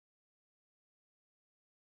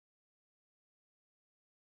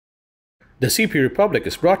The CP Republic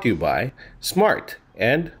is brought to you by Smart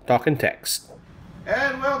and Talk and Text.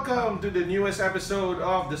 And welcome to the newest episode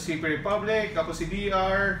of the CP Republic. Ako si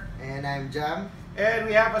DR. And I'm Jam. And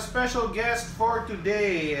we have a special guest for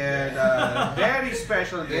today. And very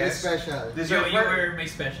special guest. Very special. You were my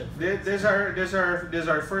special. This is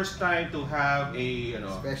our first time to have a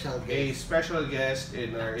special guest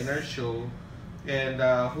in our show. And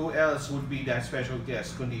who else would be that special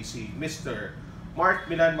guest kundi si Mr.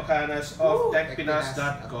 Mark Milan Macanas of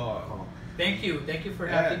techpinas.com. Thank you for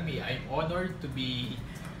having me. I'm honored to be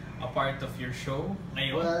a part of your show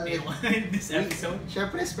ngayon, this episode.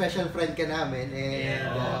 Siyempre, special friend ka namin. And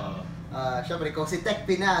siyempre, kung si Tech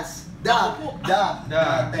Pinas, Tech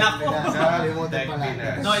Pinas.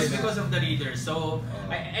 No, it's because of the readers. So,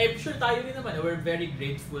 I'm sure tayo rin naman, we're very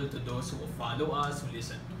grateful to those who follow us, who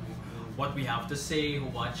listen to what we have to say, who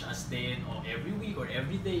watch us then every week or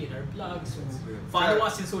every day in our blogs, who follow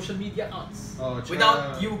us in social media accounts.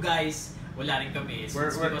 Without you guys, wala rin kami. It's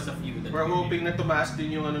because of you. We're hoping na tumaas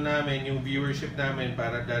din yung yung viewership namin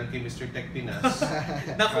para dahil kay Mr. Tech Pinas.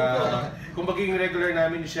 Kung maging regular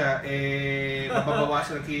namin siya,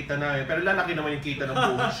 mababawasan ang kita namin. Pero lalaki naman yung kita ng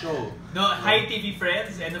buong show. No, hi TV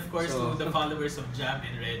friends, and of course to the followers of Jam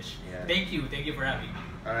and Reg. Yeah. Thank you for having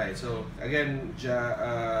me. Alright, so again,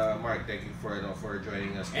 Mark, thank you for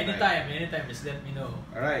joining us tonight. Anytime, just let me know.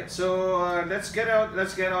 Alright, so let's get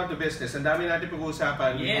on to business. Ang dami natin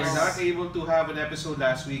pag-uusapan. Yes. We were not able to have an episode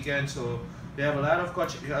last weekend, so we have a lot of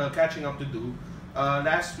catching up to do.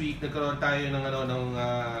 Last week, nagkaroon tayo ng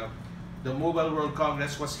the Mobile World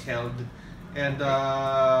Congress was held, and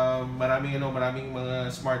maraming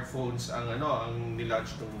mga smartphones ang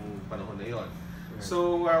nilaunch nung panahon na yon.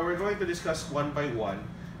 So we're going to discuss one by one,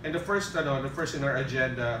 and the first in our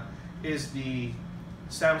agenda is the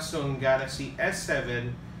Samsung Galaxy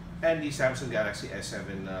S7 and the Samsung Galaxy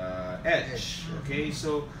S7 Edge. Okay,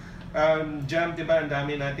 so Jam, diba, ang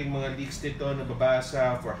dami nating mga leaks nito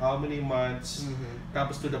nababasa for how many months,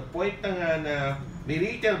 tapos to the point na nga na may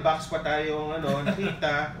retail box pa tayong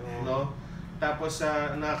nakita, no? Tapos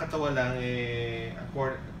nakakatawa lang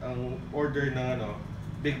ang order ng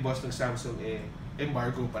big boss ng Samsung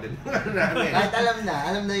embargo pa rin namin. Kahit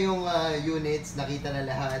alam na yung units, nakita na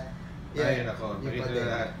lahat. Ay, nako, nakita na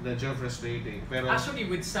lahat. Medyo frustrating. Pero actually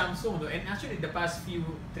with Samsung, and actually the past 3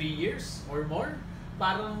 years or more,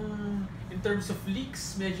 parang in terms of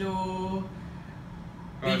leaks, medyo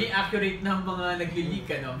accurate ng mga nagli-leak,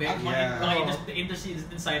 mga industry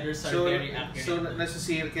insiders are very accurate. So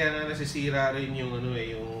nasisira rin yung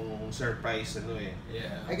surprise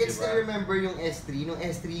Yeah. I can still remember yung S3. Nung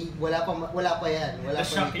S3, wala pa yan.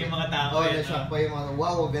 Na-shock yung mga tao. Na-shock pa yung mga,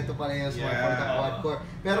 wow, ganito pala yung smartphone na quad-core.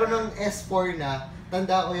 Pero nung S4 na,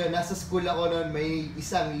 tanda ko yun, nasa school ako noon, may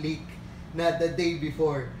isang leak na the day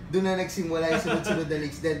before. Doon na nagsimula yung sunod-sunod na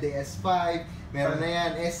leaks. Then the S5, meron na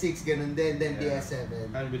yan, S6, ganun din, then the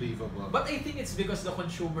S7. Unbelievable. But I think it's because the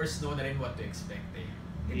consumers know na rin what to expect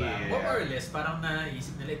Diba? Yeah. More or less, parang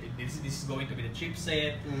naisip nila, this is going to be the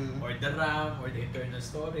chipset, or the RAM, or the internal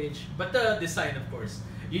storage. But the design, of course,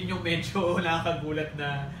 yun yung medyo nakakagulat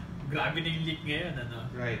na grabe na yung leak ngayon.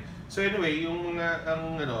 Right. So anyway, yung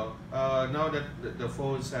now that the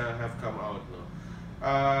phones have come out,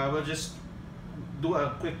 we'll just do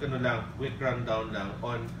a quick rundown lang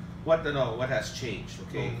on what has changed.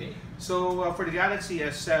 Okay. So for the Galaxy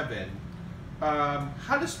S7,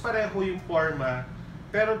 halos pareho yung forma,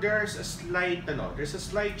 pero there's a slight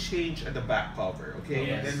change at the back cover.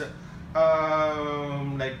 Okay. Yes.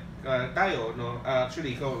 And tayo,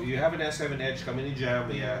 actually, you have an S7 Edge, kami ni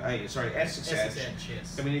Jam, S6 Edge.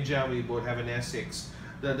 Yes. Kami ni Jam, we both have an S6.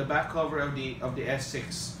 The back cover of the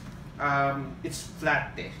S6, it's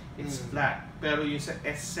flat It's flat. Pero yung sa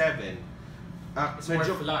S7,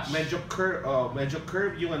 medyo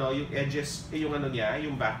curve yung edges,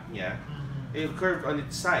 yung back niya. Curved on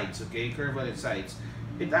its sides, okay? Curved on its sides.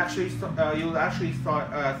 It actually you'll actually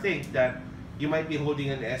think that you might be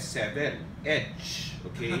holding an S7 Edge,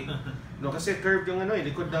 okay? Kasi curved yung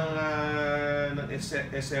likod ng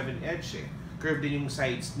S7 Edge Curved din yung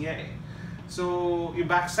sides niya So yung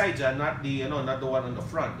back sides not the one on the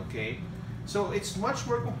front, okay? So it's much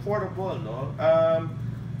more comfortable,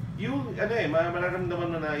 mararamdaman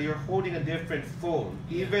mo na you're holding a different phone,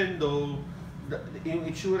 even though yung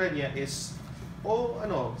itsura niya is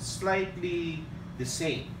slightly the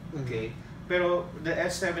same, okay? Pero the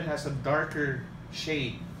S7 has a darker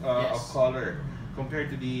shade of color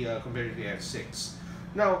compared to the S6.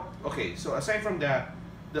 Now, okay, so aside from that,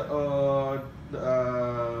 the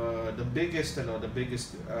biggest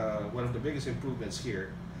one of the biggest improvements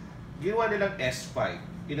here, ginawa nilang S5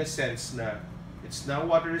 in a sense na It's now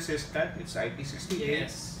water resistant. It's IP68.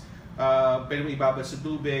 Yes. Pero ibabad sa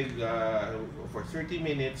tubig for 30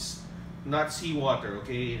 minutes. Not seawater,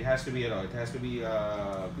 okay? It has to be,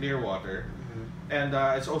 clear water. And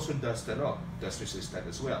it's also dust resistant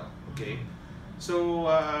as well, okay? So,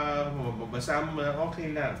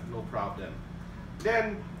 okay lang, no problem.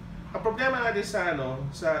 Then, ang problema natin sa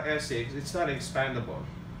S6, it's not expandable,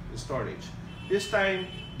 the storage. This time,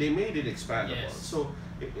 they made it expandable. Yes. So,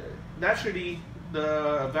 naturally,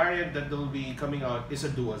 the variant that will be coming out is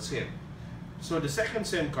a dual SIM. So the second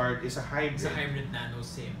SIM card is a hybrid. It's a hybrid nano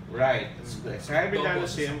SIM. Right. It's a hybrid nano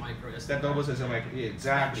SIM that doubles as a micro.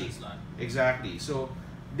 Exactly. Exactly. So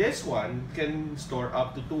this one can store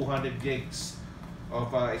up to 200 gigs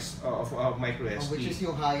of micro SD. Which is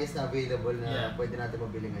yung highest na available na pwede natin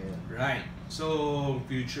mabili ngayon. Right. So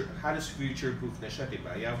halos future-proof na siya,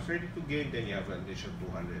 diba? You have 32 gig, then you have an additional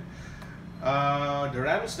 200. The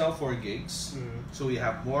RAM is now 4 gigs. So we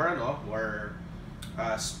have more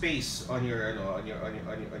space on your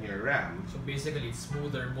RAM. So basically, it's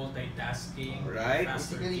smoother multitasking, right?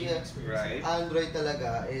 faster Basically, game experience. Right. Android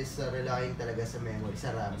talaga is relying talaga sa memory, sa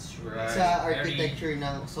RAM. Right. Sa architecture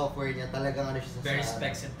ng software niya, talagang siya sa very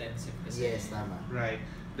specs intensive kasi. Yes, tama. Right.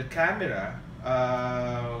 The camera,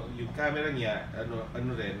 yung camera niya,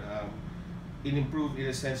 in-improve in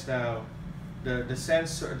a sense na the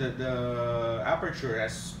sensor, the aperture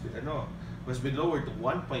was been lowered to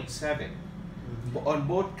 1.7. On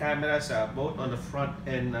both cameras, both on the front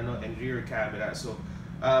and rear camera. So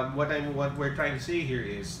what we're trying to say here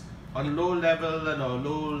is on low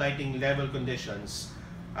lighting level conditions,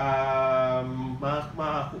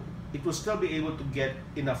 it will still be able to get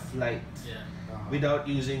enough light without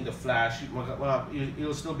using the flash.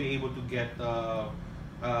 You'll still be able to get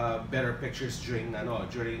better pictures during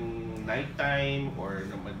nighttime or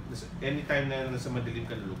anytime na nasa madilim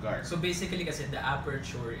ka na lugar. So basically kasi the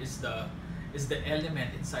aperture is the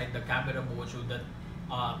element inside the camera module that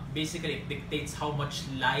basically dictates how much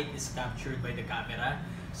light is captured by the camera.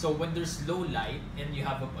 So when there's low light and you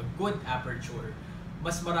have a good aperture,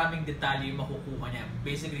 mas maraming detalye yung makukuha niya.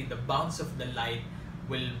 Basically, the bounce of the light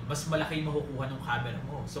will mas malaki yung makukuha ng camera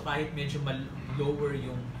mo. So kahit medyo lower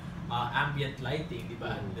yung ambient lighting, di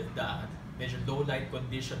ba? The medyo low light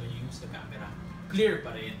condition when you use the camera, clear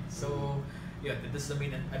pa rin. So yeah, this is the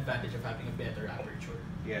main advantage of having a better aperture.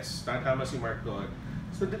 Yes, tama si Mark doon.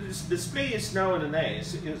 So the display is now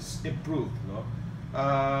it's improved, no?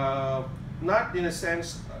 Not in a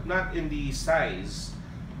sense, not in the size,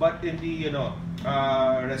 but in the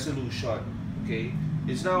resolution. Okay,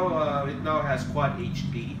 it now has Quad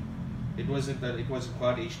HD. It wasn't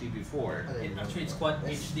Quad HD before. Actually, it's Quad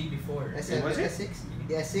HD before. Was it? S6?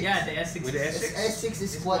 The S6? Yeah, the S6. With the S6? S6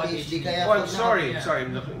 is Quad HD. Kaya sorry.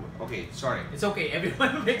 Okay, sorry. It's okay.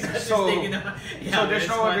 Everyone makes that So mistake. So there's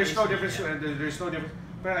no difference. There's no difference.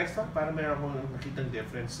 But I thought parang meron akong nakitang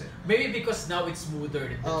difference. Maybe because now it's smoother.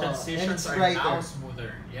 The transitions are now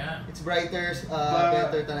smoother. Yeah. It's brighter,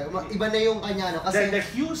 better talaga. Iba na yung kanya, kasi the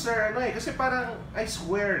hues are kasi parang I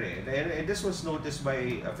swear and this was noticed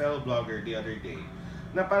by a fellow blogger the other day.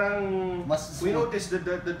 Na parang we noticed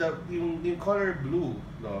yung color blue,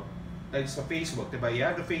 no? Like sa Facebook, diba? You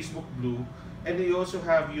have the Facebook blue and you also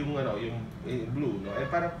have yung blue, no? And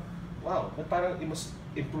parang wow, parang it must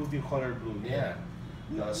improve yung color blue niya.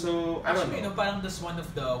 No, so actually, parang that's one of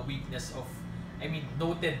the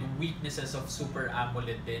noted weaknesses of Super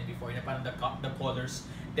AMOLED din before na parang the colors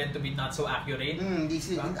tend to be not so accurate.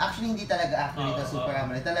 Actually, hindi talaga accurate ang Super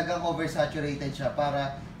AMOLED. Talagang oversaturated siya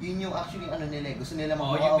para yun yung actually nila gusto nila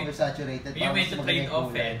oversaturated. Yung may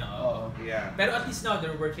trade-off Yeah. Pero at least now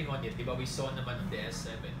they're working on it, diba? We saw naman on the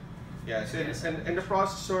S7. Yeah, and the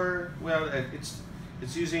processor, well, it's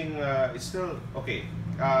using it's still okay.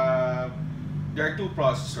 There are two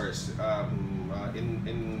processors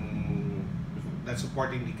that's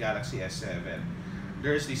supporting the Galaxy S7.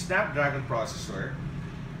 There's the Snapdragon processor,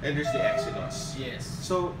 and there's the Exynos. Yes.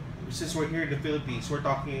 So since we're here in the Philippines, we're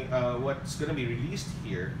talking what's going to be released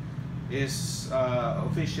here is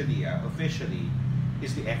officially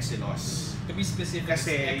is the Exynos. To be specific,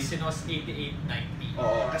 kasi, it's Exynos 8890.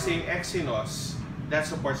 Kasi yung Exynos that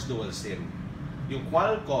supports dual SIM. Yung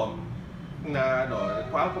Qualcomm na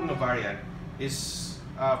variant is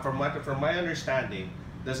from my understanding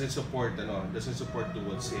doesn't support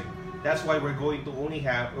dual SIM. That's why we're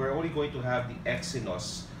only going to have the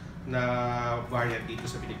Exynos na variant dito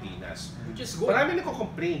sa Pilipinas. Which is good. Marami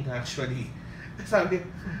nagko-complain actually. Sabi,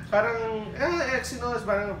 parang Exynos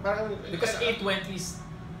parang because 820 is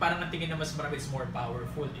parang natingin na mas marami is more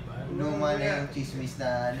powerful, di ba? Luma na yung chismis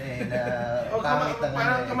na na pangit ang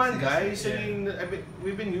parang come on guys, Yeah. I mean,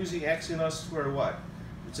 we've been using Exynos for what?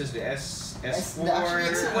 It says the S4.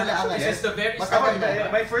 Actually, wala ang This is the very Matagal start. na.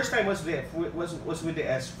 My first time was with the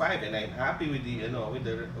S5, and I'm happy with the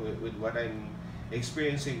with what I'm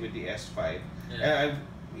experiencing with the S5. Yeah. And I'm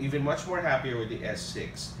even much more happier with the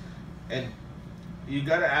S6. And you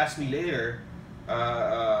gotta ask me later,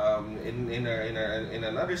 in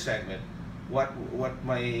another segment, what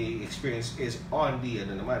my experience is on the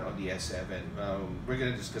on the S7. We're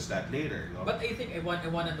gonna discuss that later. No? But I think I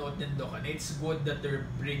wanna note din doon, it's good that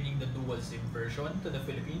they're bringing the dual SIM version to the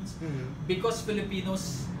Philippines because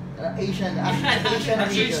Filipinos Asian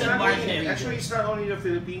market. Actually, it's not only the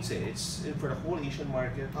Philippines. It's for the whole Asian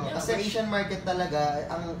market. Oh, kasi Asian market talaga,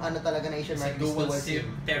 ang ano talaga na Asian it's market is dual dual SIM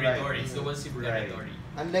SIM. territory. Right. It's dual SIM Right. territory.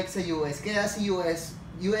 Unlike sa US, kaya sa US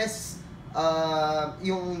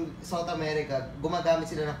yung South America, gumagamit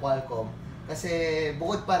sila ng Qualcomm kasi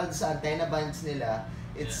bukod para sa antenna bands nila,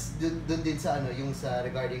 it's dun din sa yung sa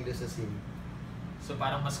regarding do sa SIM. So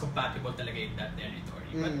parang mas compatible talaga in that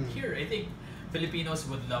territory. But here, I think Filipinos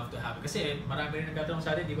would love to have it. Kasi marami rin nagtatanong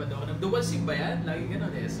sa atin, di ba daw, nag-dual SIM ba yan? Lagi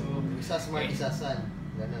ganun eh. So, Isa smart, isa sun.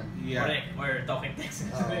 Ganun. Yeah. correct. Or talking text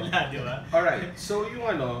nila, di ba? Alright, so yung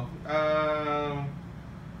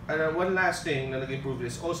one last thing na nag-improve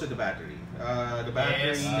is also the battery. The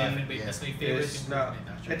battery Yes, definitely. That's my favorite is na, improvement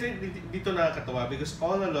I actually. think dito nakakatawa because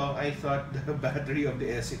all along I thought the battery of the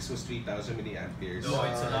S6 was 3,000 milliamperes. No,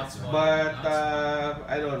 it's a lot smaller. But lot smaller.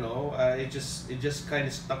 I don't know. It just kind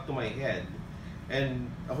of stuck to my head.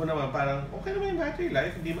 And ako naman parang okay naman yung battery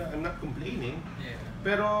life. I'm not complaining. Yeah.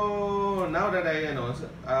 Pero now that I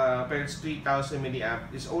pero it's 3,000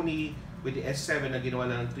 milliamp is only with the S7 na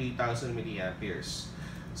ginawa lang ng 3,000 milliamperes.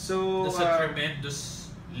 So That's a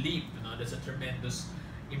tremendous leap, That's a tremendous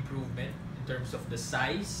improvement in terms of the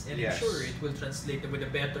size, and Yes. I'm sure it will translate with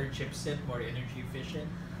a better chipset, more energy efficient.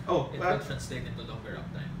 It will translate into longer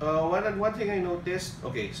uptime. One thing I noticed,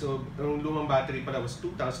 okay, so yung lumang battery pala was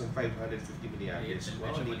 2,550 milliamperes.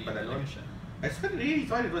 Wow, hindi pala nun. I really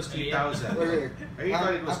thought it was 3,000. I really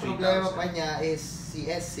thought it was Ang problema 3,000. pa niya is si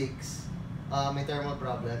S6, may thermal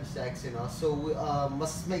problems sa Exynos. So,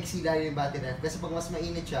 mas maiksi dahil yung battery life. Kasi pag mas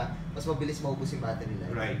mainit siya, mas mabilis maubos yung battery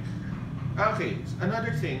life. Right. Okay,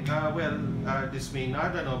 another thing, this may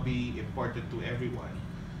not be important to everyone,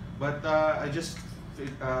 but I just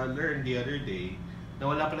learned the other day na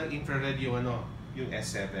wala palang infrared yung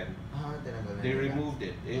S7. Tinanggal na They nila. removed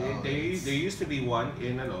it. There used to be one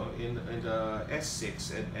in the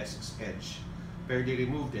S6 and S6 Edge, where they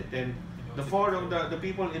removed it. And the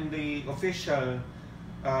people in the official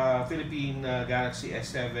Philippine Galaxy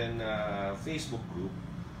S7 Facebook group,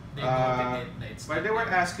 but they were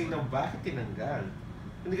asking na bakit tinanggal.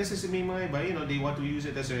 Hindi kasi may mga iba, they want to use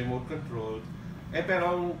it as a remote control. Pero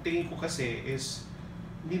ang tingin ko kasi is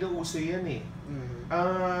hindi na uso yan eh.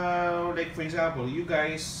 Like for example, you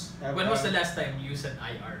guys have, When was the last time you used an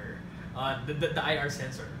IR? The IR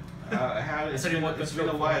sensor? I have. It's been a while. It's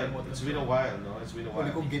been a while, no? It's been a while.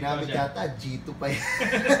 Huli kong ginamit yata, G2 pa yun.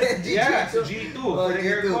 Yeah, so G2 for the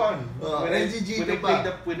G2. aircon.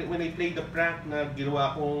 G2 When I played the prank na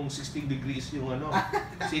ginawa kong 16 degrees yung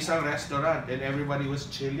sa isang restaurant and everybody was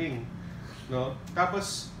chilling, no?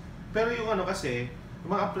 Tapos pero yung kasi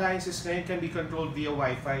mga appliances ngayon can be controlled via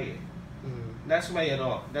Wi-Fi. That's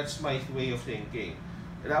my way of thinking.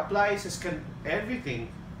 The appliances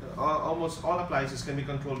almost all appliances can be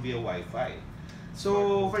controlled via Wi-Fi.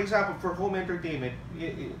 So, for example, for home entertainment,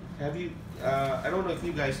 have you? I don't know if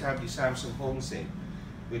you guys have the Samsung HomeSync,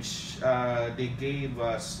 which they gave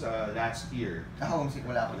us last year. HomeSync,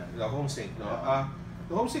 wala ko na. The HomeSync, no?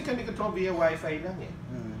 The HomeSync can be controlled via Wi-Fi lang eh.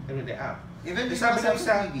 I mean, the app. Even with Sabi ng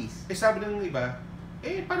Samsung TVs. sabi ng iba,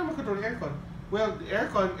 paano mo-control aircon? Well, air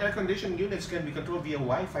conditioning units can be controlled via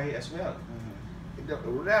Wi-Fi as well. The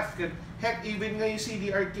ref heck, even nga yung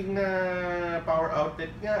CDR King na power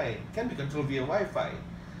outlet nga can be controlled via Wi-Fi.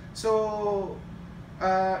 So,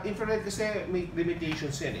 infrared kasi may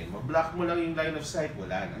limitations yan eh. Ma-block mo lang yung line of sight,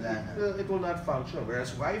 wala na. It will not function.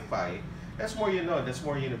 Whereas Wi-Fi, that's more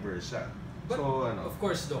universal. But so, of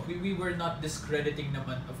course, though, we were not discrediting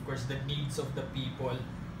naman, of course, the needs of the people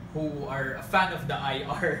who are a fan of the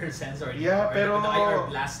IR sensor, yeah, pero the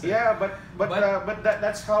IR blaster. Yeah, but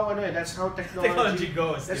that's how technology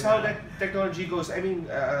goes. That's how that technology goes. I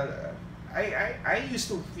mean, I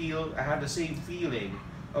used to have the same feeling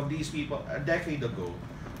of these people a decade ago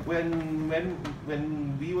when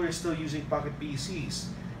we were still using pocket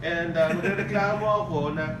PCs. And nagreklamo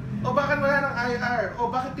ako na, bakit wala ng IR?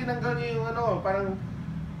 Bakit tinanggal niyo yung parang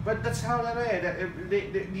But that's how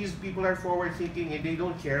these people are forward thinking and they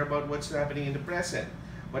don't care about what's happening in the present.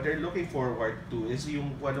 What they're looking forward to is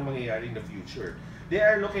yung what mangyayari in the future. They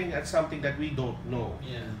are looking at something that we don't know.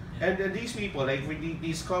 Yeah. And these people, like with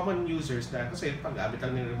these common users na, kasi panggamit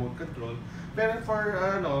lang ng remote control, pero for,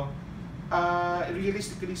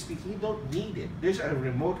 realistically speaking, you don't need it. There's a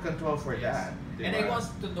remote control for that. Diba? And I want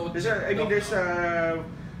to note...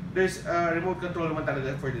 There's a remote control naman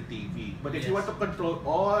talaga for the TV. But if you want to control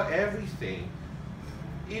everything,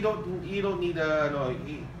 you don't need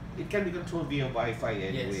it can be controlled via Wi-Fi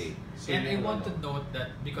anyway. Yes. So, and I want to note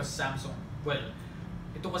that because Samsung,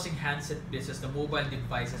 ito kasing handset business, the mobile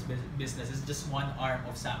devices business is just one arm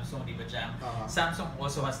of Samsung, di ba, Jam? Samsung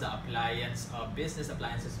also has the appliances business.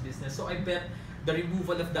 So I bet the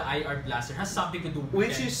removal of the IR blaster has something to do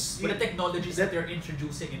with the technologies that they're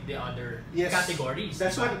introducing in the other categories.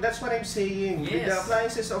 That's what I'm saying. Yes. With the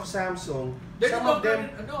appliances of Samsung, some of them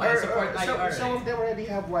already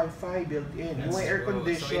have Wi-Fi built in. Yung air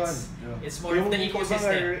condition. So it's more of the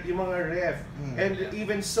ecosystem. Yung mga ref. And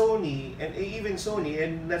even Sony,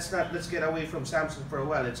 and let's get away from Samsung for a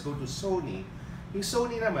while. Let's go to Sony. Yung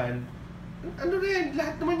Sony naman,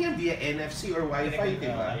 lahat naman yan via NFC or Wi-Fi,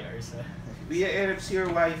 diba? Via NFC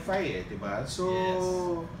or Wi-Fi diba? So,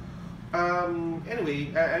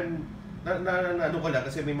 anyway, ano ko lang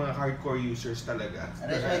kasi may mga hardcore users talaga.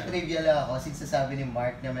 May trivia lang ako, since sasabi ni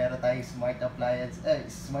Mark na meron tayong smart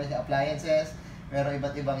appliances, meron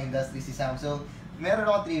iba't ibang industry si Samsung. Meron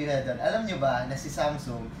ako trivia doon. Alam nyo ba na si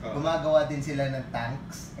Samsung, gumagawa din sila ng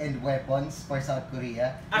tanks and weapons for South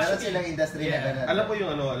Korea? Meron silang industry na gano'n. Alam ko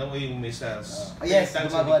yung missiles. Yes,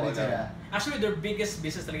 gumagawa din sila. Actually, their biggest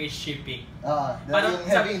business talaga is shipping. Yung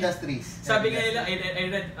heavy industries. Sabi nga nila,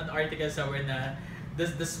 I read an article somewhere na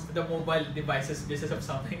the mobile devices business of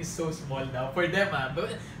something is so small now. For them,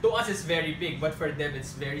 but to us it's very big, but for them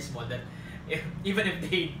it's very small that even if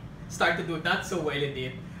they start to do not so well in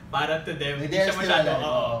it, para to them, hindi siya masyado,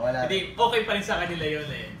 hindi, okay pa rin sa kanila yun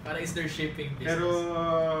Para it's their shipping business.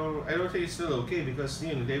 Pero, I don't think it's still okay because,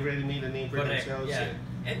 they've already made a name for themselves. Yeah.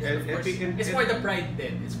 And of course, it's more the pride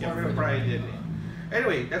then. It's more for the pride then.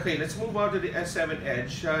 Anyway, okay, let's move on to the S7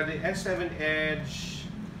 Edge. The S7 Edge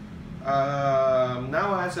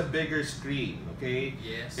now has a bigger screen, okay?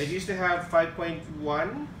 Yes. It used to have 5.1,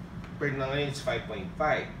 but now it's 5.5.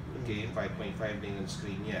 Okay, 5.5 din ang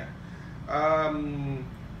screen niya.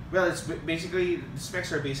 Well, it's basically, the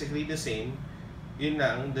specs are basically the same. Yun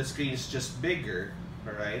lang, the screen is just bigger,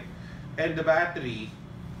 alright? And the battery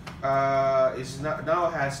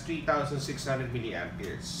now has 3,600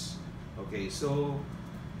 milliamperes. Okay, so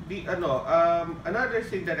another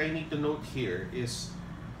thing that I need to note here is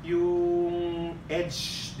yung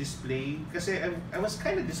edge display. Kasi I was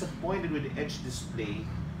kind of disappointed with the edge display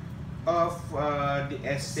of the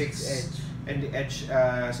S6 Edge and the Edge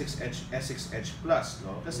S6 Edge Plus,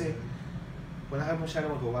 no? Kasi wala ka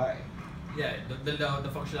masyadong magawa Yeah, the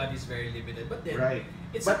functionality is very limited, but then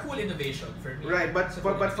it's a cool innovation for me. Right, but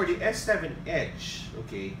for the S7 Edge,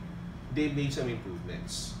 okay, they made some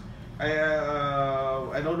improvements.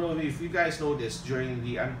 I don't know if you guys noticed during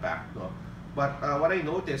the unpack, no? But what I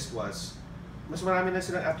noticed was mas marami na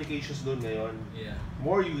silang applications doon ngayon. Yeah.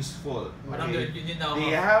 More useful. Okay?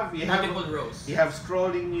 You have multiple rows. You have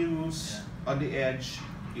scrolling news on the Edge.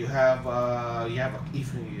 You have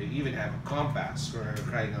even have a compass for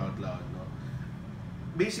crying out loud. No?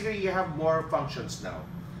 Basically, you have more functions now,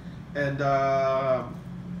 and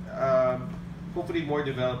hopefully more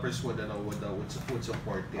developers would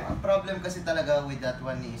support it. Ang problem kasi talaga with that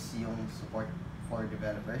one is yung support for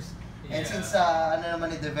developers. And since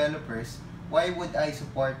naman ni developers, why would I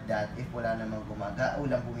support that if wala namang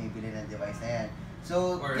ulang bumibili ng device na yan?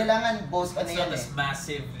 So, kailangan both it's not as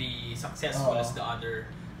massively successful as the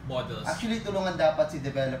other models. Actually, tulungan dapat si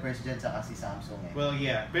developers dyan sa kasi Samsung Well,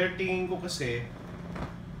 yeah. Pero tingin ko kasi,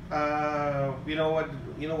 you know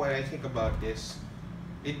what I think about this?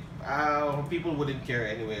 People wouldn't care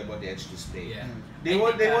anyway about the Edge display. Yeah. They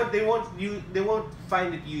won't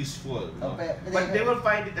find it useful. No? But they will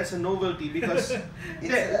find it as a novelty because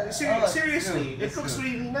seriously, it looks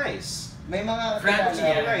really nice. May mga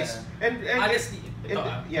nice. And honestly,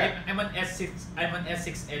 I'm an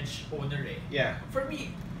S6 Edge owner Yeah. For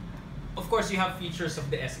me, of course, you have features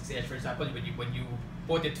of the S6 Edge. For example, when you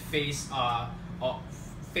put it face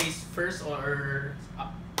first or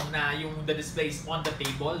the display is on the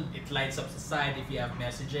table, it lights up the side if you have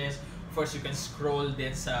messages. Of course, you can scroll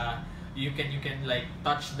then you can like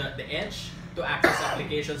touch the edge to access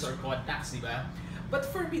applications or contacts, diba? But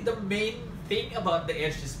for me, the main thing about the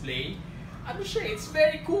Edge display, ano siya, it's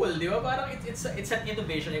very cool, di ba? Parang it's an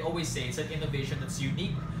innovation. I always say, it's an innovation that's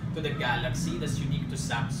unique to the Galaxy, that's unique to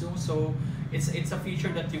Samsung. So, it's a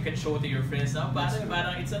feature that you can show to your friends na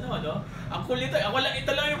parang it's ano, no? Ang cool nito.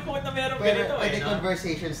 Ito lang yung phone na meron ganito eh. Pwede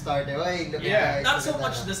conversation starter. Oy, look yeah, guys, not so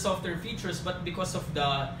much the softer features, but because of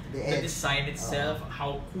the design itself,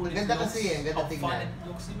 how cool it looks, kasi, how fun it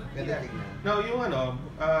looks, diba? Ganda tingnan. Now, yung ano,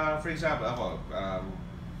 for example, ako,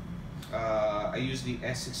 I use the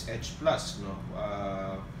S6 Edge Plus, no?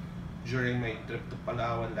 During my trip to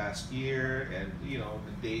Palawan last year, and you know,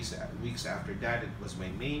 the weeks after that, it was my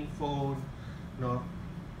main phone, no?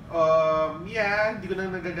 Yeah, hindi ko na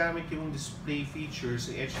nagagamit yung display features,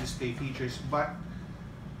 the edge display features, but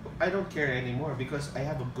I don't care anymore because I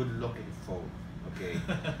have a good-looking phone. Okay,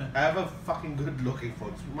 I have a fucking good-looking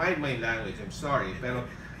phone. Mind my language. I'm sorry, pero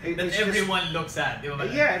that everyone looks at.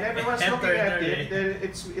 Yeah, and everyone's looking at it.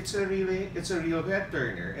 It's a real head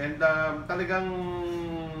turner, and talagang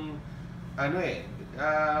ano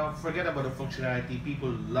forget about the functionality. People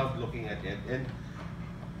love looking at it, and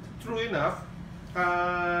true enough,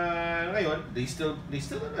 ngayon they still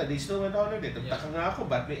went on with it. Taka nga ako,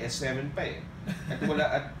 ba't may S7 pa eh?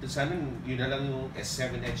 At sana yun na lang yung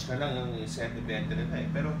S7 Edge na lang ang ibenta nila eh.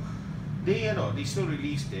 Pero they still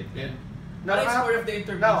released it, and now, but it's more of the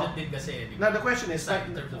intermediate din kasi. Now the question is,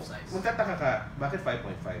 in terms of size. Magtataka ka, bakit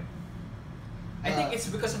 5.5? I think it's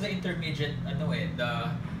because of the intermediate,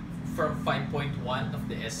 from 5.1 of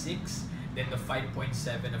the S6, then the 5.7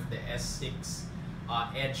 of the S6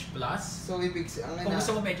 Edge Plus. So, kung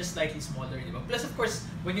gusto mo medyo slightly smaller, di ba? Plus, of course,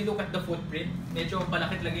 when you look at the footprint, medyo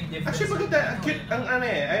malaki lang yung difference. Actually, maganda.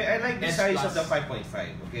 I like the size of the 5.5.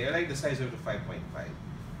 Okay, I like the size of the 5.5.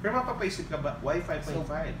 Pero mapapaisip ka ba, why 5.5? So,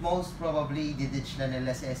 most probably, diditch na nila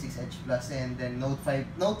si S6 Edge Plus and then Note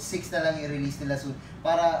 6 na lang i-release nila soon.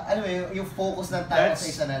 Para, yung focus ng tao sa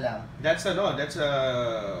isa na lang. That's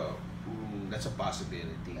a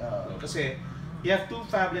possibility. Kasi, you have two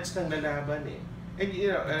phablets ng lalaban eh. And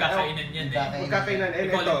magkakainan yan eh. Magkakainan. And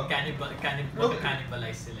ito,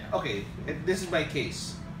 cannibalize sila. Okay, this is my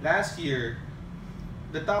case. Last year,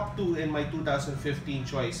 the top two in my 2015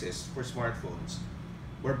 choices for smartphones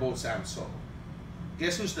were both Samsung.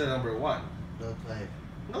 Guess who's the number one? Note 5.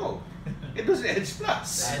 No, it was the Edge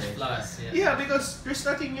Plus. Edge Plus, yeah. Yeah, because there's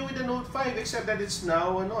nothing new with the Note 5 except that it's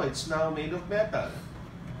now made of metal.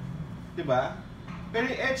 Diba? Pero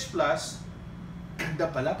yung Edge Plus, ganda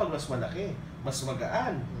pala pag mas malaki, mas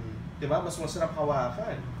magaan. Diba? Mas masarap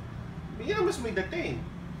hawakan. Yan ang mas may dating.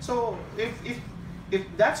 So, if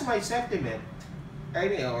that's my sentiment,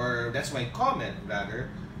 or that's my comment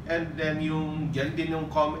rather, and then yan din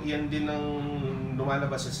ang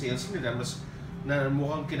lumalabas sa sales nila, mas na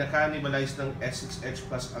mukhang kinakannibalize ng S6 Edge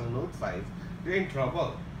Plus ang Note 5, you're in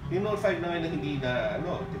trouble. Yung Note 5 na ngayon hindi na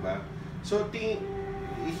diba? So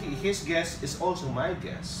his guess is also my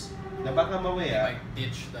guess. Na baka mamaya might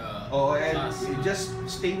ditch the and Plus. just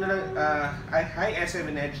stay na lang high S7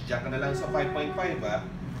 Edge, diyan ka na lang sa 5.5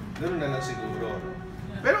 ganoon na lang siguro.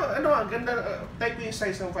 Pero ang ganda, type yung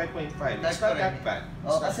size ng 5.5. It's not that bad.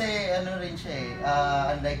 Kasi rin siya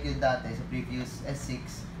eh, unlike yung dati sa previous S6,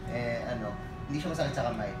 hindi siya masakit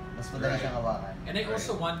sa kamay. Mas madali siyang hawakan. And I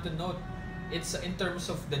also want to note, it's in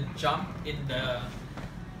terms of the jump in the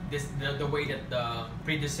way that the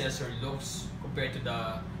predecessor looks compared to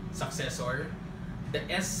the successor. The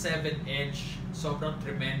S7 Edge, sobrang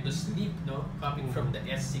tremendous leap, no? Coming from the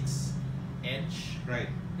S6 Edge.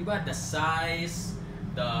 Right. Diba? The size,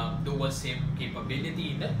 the dual SIM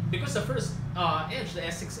capability. Because the first Edge, the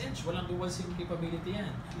S6 Edge, walang dual SIM capability yan.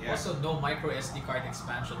 Yeah. Also, no MicroSD card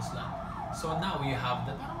expansion slot. So now you have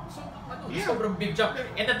that. Sobrang big jump.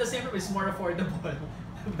 And at the same time, it's more affordable.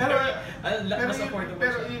 Pero mas affordable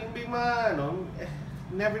pero may mga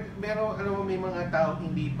may mga tao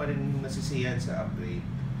hindi pa rin nasisiyahan sa upgrade.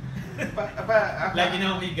 Lagi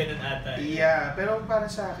na may ganun ata. Yeah, pero para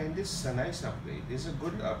sa akin, this is a nice upgrade. This is a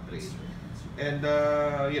good upgrade. And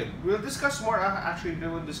we'll discuss more. Actually, we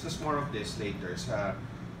will discuss more of this later sa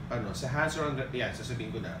hands-on.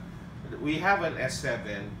 Sasabihin ko na. We have an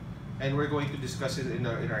S7, and we're going to discuss it in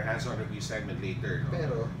our hands-on review segment later.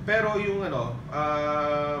 No? Pero yung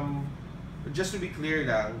just to be clear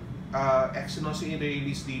lang, Exynos yung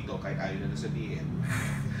i-release dito, kahit ayaw na sabihin.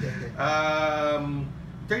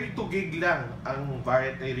 32 gig lang ang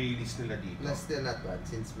variant na i-release nila dito. Plus still not bad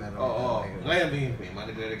since meron. Oo. Ngayon may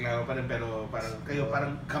mga nagre-reklamo pa rin, pero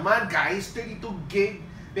parang come on guys, 32 gig,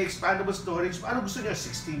 may expandable storage. Ano gusto niyo?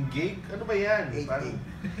 16 gig? Ano ba yan? 8 gig.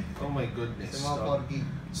 Oh my goodness. Sa mga 4 gig.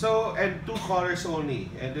 So, and 2 colors only.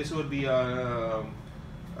 And this would be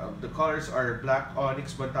the colors are black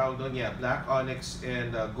onyx, but tawag doon, black onyx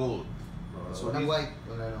and gold. So Walang white.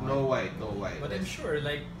 No white, no white. But I'm sure,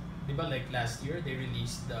 like, di ba, like last year they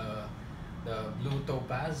released the blue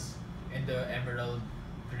topaz and the emerald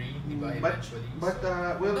green, di ba, eventually. But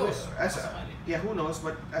who knows? Who knows?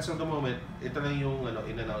 But as of the moment, ito lang yung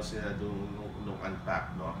in-announce nila nung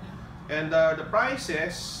unpack, no? And the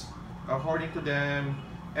prices, according to them,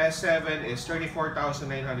 S7 is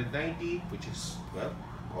 34,990, which is, well,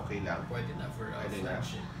 okay lang. Pwede na for a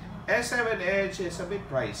flagship. S7 Edge is a bit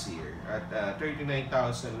pricier at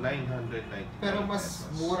 39,990. Pero mas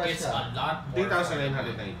mura siya. It's a lot more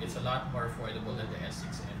 3,990. It's a lot more affordable than the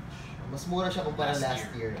S6 Edge. Mas mura siya kumpara last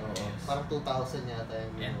year. Yes. Parang 2,000 yata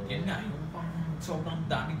yung... And yun nga, yung pang sobrang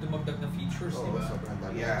daming dumagdag na features, di ba? Sobrang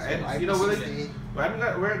dami. Yeah, So, and you know,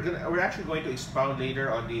 we're actually going to expound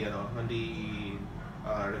later on the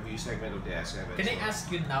review segment of the S7. Can I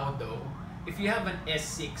ask you now though, if you have an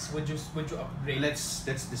S6, would you upgrade? Let's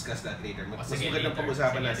discuss that later. Mas Sige, magandang later.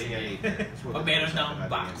 pag-usapan Sige, natin sige. yan later. Pag meron ng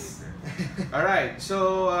box. Alright,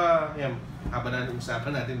 so yan, haba na ng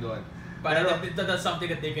usapan natin doon. Para that's something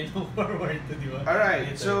that they can look forward to, di ba?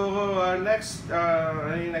 Alright, Later. so next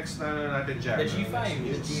natin dyan? The G5.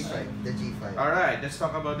 The G5. Alright, let's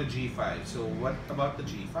talk about the G5. So what about the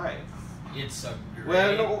G5? It's a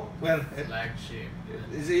great flagship. flagship.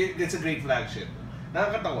 It's a great flagship.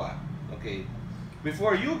 Nakakatawa. Okay.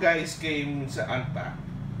 Before you guys came sa Unpack,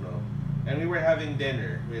 no, and we were having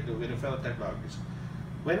dinner with the fellow tech bloggers,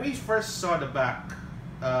 when we first saw the back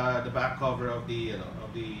cover of the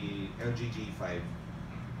LG G5,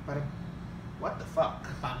 parang, what the fuck?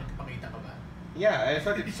 Pangit pakita ka ba? Yeah, I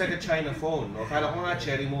thought it's like a China phone. No? Kala ko nga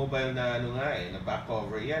Cherry Mobile na na back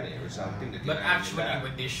cover yan or something. But actually,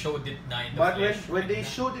 when they showed it na in the but flesh, when they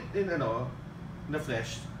showed it in the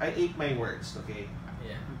flesh, I ate my words. Okay.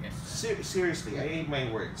 yeah, okay. Seriously, I ate my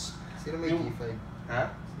words. Sino may G5? Ha?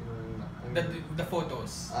 The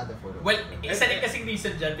photos. The photos. Well, isa rin kasing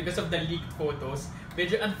reason dyan because of the leaked photos.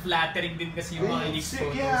 Medyo unflattering din kasi yung mga leaked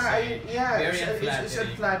photos. Yeah, Very it's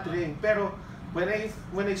unflattering. Pero when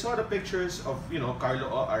I saw the pictures of Carlo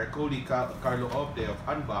Opte of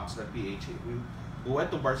Unbox.ph, who went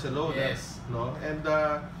to Barcelona, Yes. no, and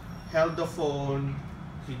held the phone.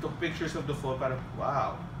 He took pictures of the phone. Parang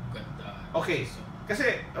wow. Ganda. Okay,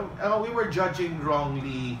 kasi we were judging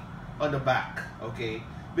wrongly on the back. Okay.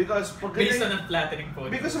 Because based on unflattering photos.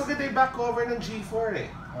 Because maganda yung back cover ng G4 eh.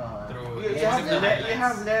 True. You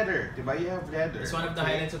have leather, diba? You have leather. It's one of the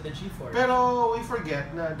highlights of the G4. Pero we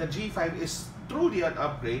forget na the G5 is truly an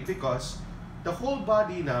upgrade because the whole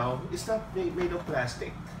body now is not made of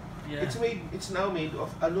plastic. Yeah. It's now made of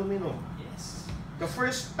aluminum. Yes. The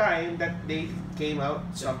first time that they came out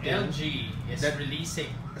something LG is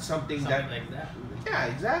releasing something like that. Yeah,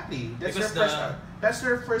 exactly. That's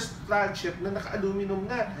their first flagship na naka-aluminum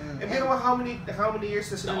na. And you know how many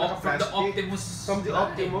years na sila naka-plastic? From the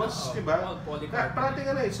Optimus, diba? Parating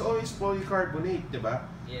it's always polycarbonate, diba?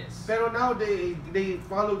 Yes. Pero now they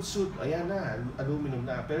followed suit. Ayan na, aluminum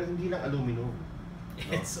na. Pero hindi lang aluminum.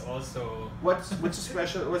 It's also What's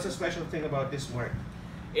a special thing about this, Mark?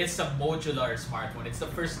 it's a modular smartphone. It's the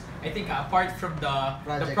first, I think, apart from the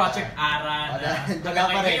Project Ara Wala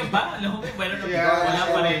pa rin. ngayon ba? Alam mo, wala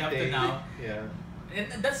pa rin up to now. Yeah.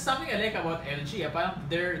 And that's something I like about LG. Parang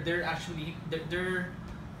they're actually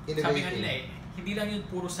sabi nga nila hindi lang yung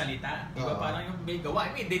puro salita. Diba? Parang yung may gawa.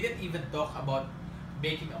 I mean, they didn't even talk about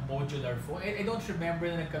making a modular phone. I don't remember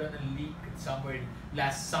na nagkaroon ng leak somewhere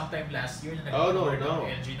sometime last year na nagkaroon ng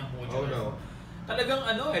LG ng modular phone. Talagang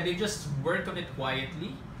they just worked on it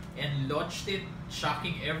quietly and launched it,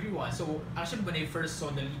 shocking everyone. So actually when I first saw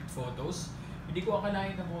the leaked photos, hindi ko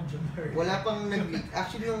akalain na modular. Wala pang nag-leak.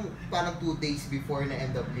 Actually, yung parang 2 days before na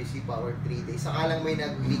MWC pa or 3 days, saka lang may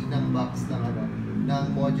nag-leak ng box ng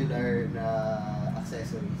modular na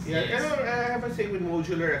accessories. Yeah, I have a thing with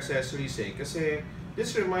modular accessories kasi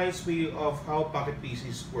this reminds me of how pocket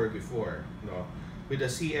PCs were before, with the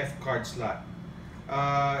CF card slot.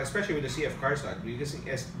 Especially with the CF card slot, because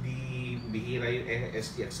SD, bihira yung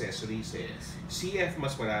SD accessories eh. Yes. CF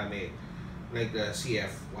mas marami. Like the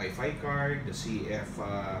CF Wi-Fi card, the CF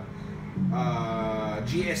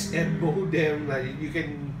GSM modem. You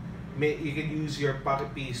can use your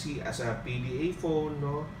pocket PC as a PDA phone,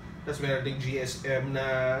 no? Tapos meron ding GSM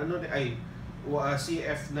na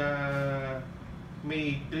CF na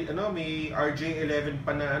may RJ11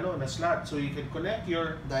 pa na na slot, so you can connect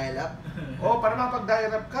your dial-up. para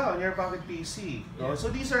makapag-dial-up ka on your pocket PC. No?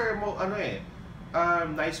 So these are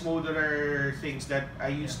nice modular things that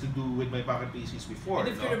I used to do with my pocket PCs before.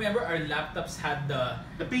 And if you remember, our laptops had the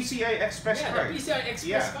PCI Express card. the PCI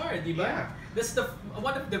Express card, diba? Yeah. That's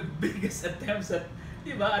one of the biggest attempts at,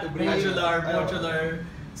 diba, at To bring modular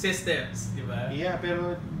systems, di ba? Yeah,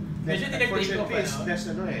 pero medyo unfortunately, tinag-take less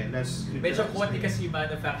less. Medyo konti kasi yung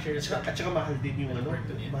manufacturers. At saka mahal din yung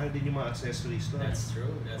mahal din yung mga accessories doon. That's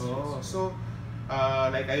true. That's true. So,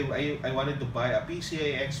 like I wanted to buy a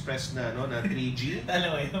PCI Express na 3G.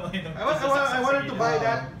 I wanted to buy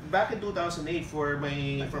that back in 2008 for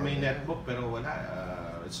my netbook, pero wala.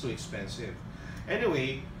 It's too expensive.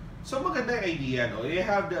 Anyway, so maganda yung idea, no? You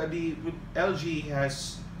have the LG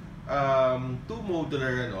has two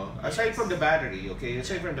modular, aside from the battery, okay?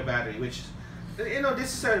 Aside from the battery, which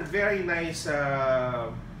this is a very nice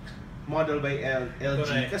model by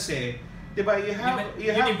LG kasi, diba, you have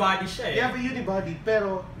unibody siya eh. You have a unibody,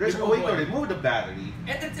 pero there's a way to remove the battery.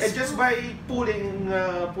 And just by pulling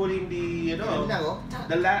the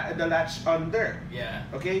the latch under. Yeah.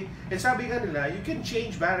 Okay? And sabi nga nila, you can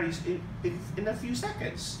change batteries in a few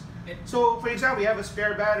seconds. So, for example, you have a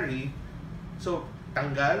spare battery. So,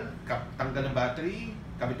 tanggal ng battery,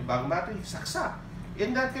 kabit yung bagong battery, saksak.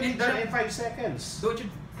 And that can be done in 5 seconds. Don't you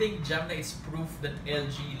think, Jam, na it's proof that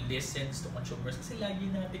LG listens to consumers? Kasi lagi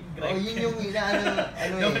nating gripe. Yun yung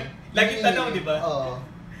laging tanong, di ba? Oo.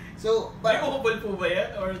 So, removable po ba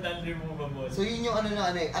yan or non-removable? So yun yung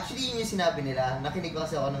actually yun yung sinabi nila, nakinig ko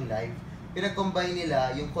kasi ako ng live. Pinag-combine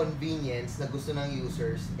nila yung convenience na gusto ng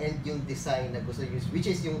users and yung design na gusto ng users, which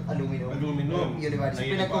is yung aluminum unibody. So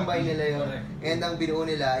pinag-combine nila yun. And ang binuo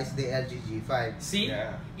nila is the LG G5. See,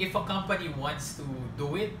 if a company wants to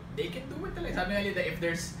do it, they can do it talaga. Sabi nga nila, if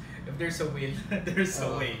there's a will, there's a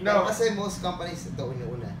way. No, kasi most companies ito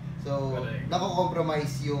una. So,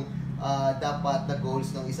 nako-compromise yung dapat na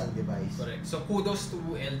goals ng isang device. Correct. So kudos to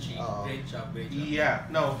LG. Great job. Yeah.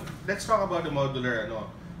 Now, let's talk about the modular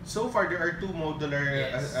So far, there are two modular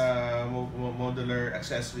modular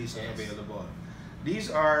accessories available. These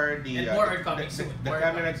are the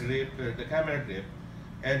camera grip,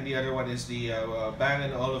 and the other one is the Bang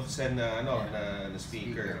 & Olufsen na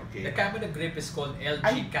speaker. Okay. The camera grip is called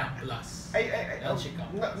LG Cam Plus. LG Cam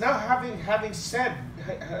Plus. Now, having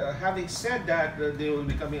said that, they will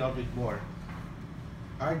be coming out with more.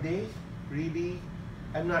 Are they really?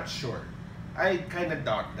 I'm not sure. I kind of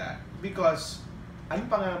doubt that because. Ano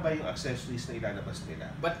pa nga ba yung accessories na ilalabas nila?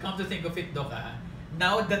 But come to think of it, Doc,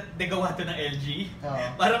 now that nagawa to ng LG,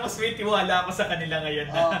 para mas may tiwala ako sa kanila ngayon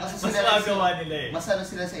na mas magawa nila eh. Mas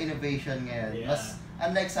sila sa innovation ngayon. Mas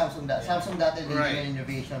unlike Samsung Samsung dati din yung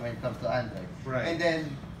innovation when it comes to Android. And then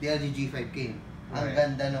the LG G5 came. Ang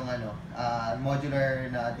ganda nung modular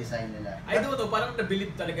na design nila. I don't know, parang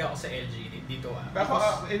nabilib talaga ako sa LG dito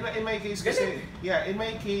in my case kasi, in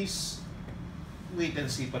my case, wait and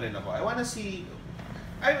see pa rin ako. I wanna see.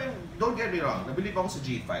 I mean, don't get me wrong, nabilib ako sa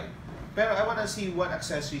G5. Pero I wanna see what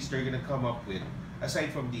accessories they're gonna come up with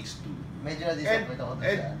aside from these two. Medyo na-disappoint ako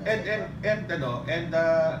and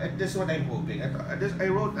this is what I'm hoping. I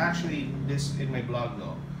wrote actually this in my blog,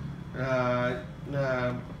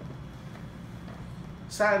 na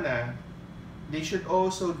sana they should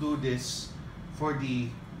also do this for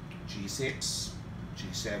the G6,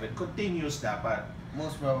 G7, continuous dapat.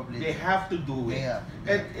 Most probably. They have to do it.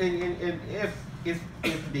 And if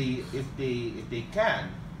they can,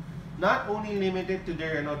 not only limited to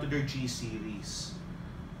their G series,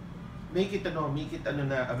 make it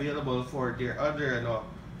available for their other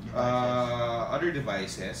other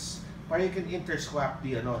devices where you can interswap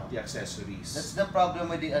the accessories. That's the problem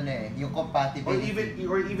with the yung compatibility.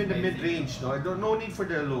 Or even the mid-range, no need for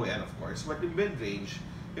the low end of course, but the mid-range,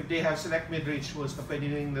 if they have select mid-range tools na pwede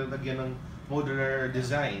rin lagyan ng modular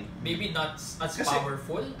design. Maybe not as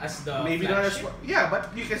powerful as the flagship.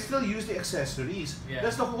 But you can still use the accessories.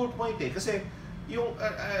 That's the whole point Kasi yung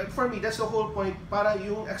for me, that's the whole point para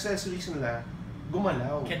yung accessories nila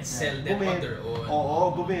gumalaw. Can sell them on their own.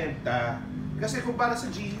 Oo, bumenta. Kasi kung para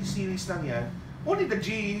sa G series lang yan, only the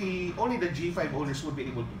G5 owners would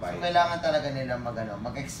be able to buy. So, kailangan talaga nila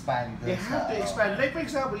mag-expand. They have to expand. Like for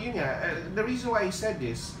example, yun nga, the reason why I said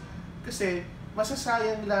this, kasi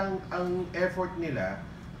masasayang lang ang effort nila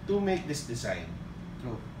to make this design.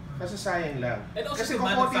 True. Masasayang lang. And also to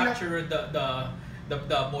manufacture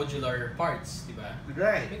the modular parts, di ba?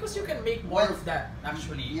 Right. Because you can make more of that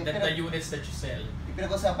actually than the units that you sell. Yung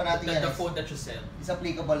pinag-usapan natin the phone that you sell. Is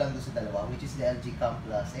applicable lang doon sa dalawa, which is the LG Cam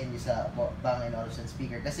Plus and yung sa Bang & Olufsen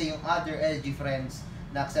speaker. Kasi yung other LG friends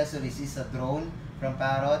na accessories is a drone from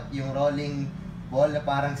Parrot, yung rolling ball na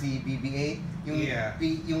parang si BB-8,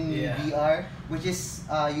 yung VR, which is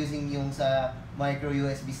using yung sa micro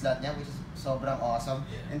USB slot niya, which is sobrang awesome.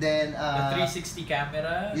 Yeah. And then the 360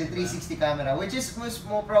 camera. Yung 360 camera, which is most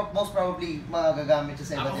probably magagamit siya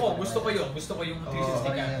sa iba't Ako, gusto ko yung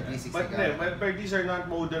 360 camera. But these are not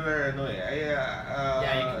modular, ano eh. Yeah,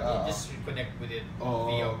 you can just connect with it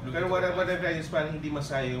via Bluetooth. Pero what I'm trying is parang hindi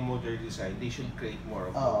masaya yung modular design. They should create more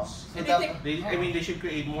of those. And They should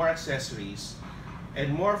create more accessories and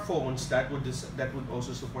more phones that would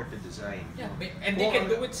also support the design. Yeah, and they can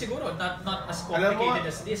do it siguro not as complicated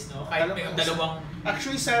as this, no? Kahit may dalawang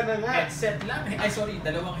sana nga headset lang. Ay sorry,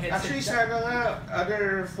 dalawang headset. Actually sana nga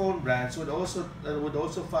other phone brands would also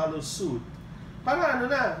follow suit. Para ano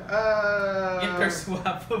na,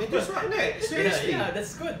 interswap. Seriously. Yeah,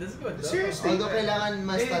 that's good. Seriously. Although kailangan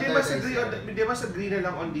mas they must agree na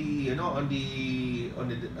lang on the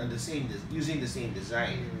same using the same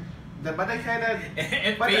design. But I kinda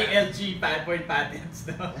and pay LG patents,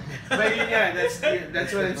 no? But yeah, that's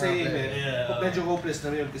what I'm saying. Yeah. Medyo hopeless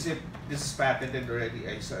na yun kasi this is patented already.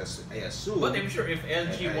 I assume. But I'm sure if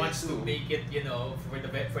LG wants to make it, for the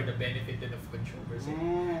benefit of consumers,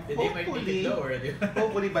 then they might make it lower.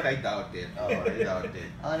 Hopefully, but I doubt it. I doubt it.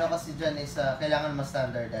 Ano kasi dyan is kailangan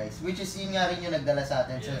ma-standardize, which is yun nga rin yung nagdala sa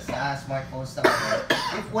atin sa smartphones na ngayon.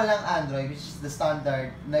 If walang Android, which is the standard,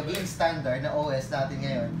 naging standard na OS natin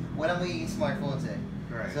ngayon, walang magiging smartphones eh.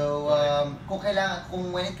 Right. So, kung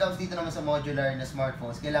when it comes dito naman sa modular na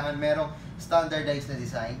smartphones, kailangan merong standardized na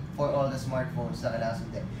design for all the smartphones na kailangan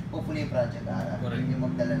sundin. Hopefully yung Project Ara, yung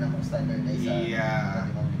magdala ng standardized devices.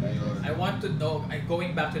 I want to know,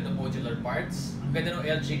 going back to the modular parts, ang ganda ng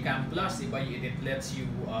LG Cam Plus, diba, it lets you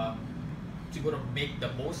siguro make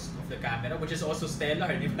the most of the camera, which is also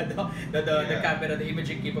stellar, diba? The camera, the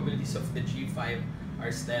imaging capabilities of the G5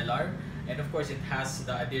 are stellar. And of course, it has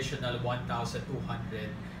the additional 1,200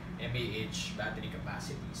 mAh battery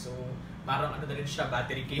capacity. So, parang ano na rin siya,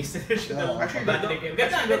 battery case.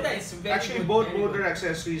 Actually, both motor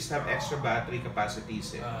accessories have extra battery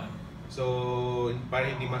capacities. So, para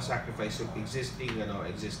hindi ma-sacrifice yung existing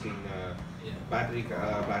battery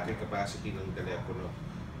capacity ng telepono.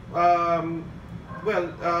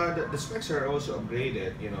 The specs are also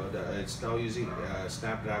upgraded. It's now using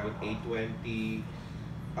Snapdragon 820.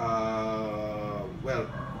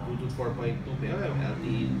 Bluetooth 4.2,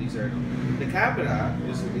 LTE. These are the camera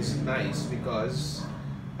is nice because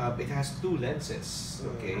it has two lenses.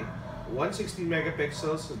 Okay, 160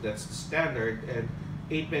 megapixels, so that's the standard, and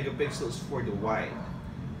 8 megapixels for the wide,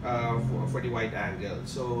 for the wide angle.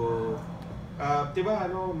 So, diba,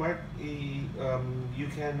 Mark, you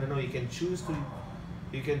can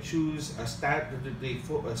choose a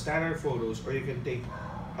standard photos, or you can take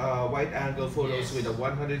wide angle photos with a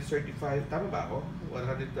 135. Tama ba ako?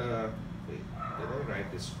 100. Wait, did I write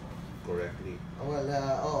this correctly?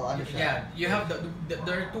 Ano siya? Yeah, you have there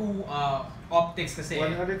are two optics kasi.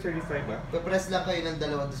 135 ba? Press lang kayo ng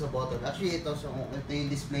dalawa doon sa button. Actually, ito yung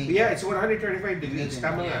display. Yeah, it's 135 degrees.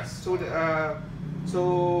 Tama nga.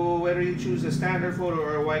 So whether you choose a standard photo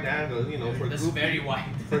or a wide angle, for that's group, very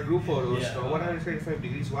wide. For group photos, 135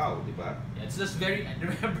 degrees. Wow, di ba? Yeah, it's just very. I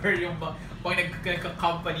remember yung pag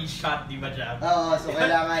nagka-company shot, di ba, Jam? So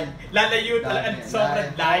kailangan lalayo talaga,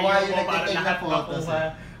 sobrang layo mo para lahat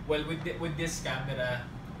makuha. Well, with this camera,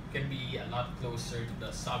 can be a lot closer to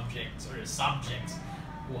the subjects.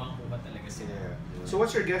 Kuhang-kuha talaga sila. Yeah. So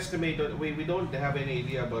what's your guesstimate? We don't have any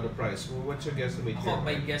idea about the price. What's your guesstimate?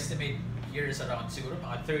 My guesstimate here is around siguro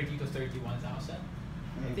mga 30 to 31,000.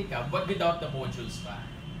 I think, but without the modules pa.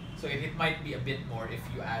 So it might be a bit more if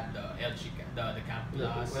you add the LG the Cam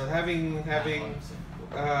Plus. Well, having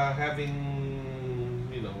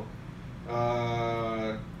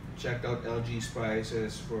checked out LG's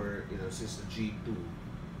prices for since the G2,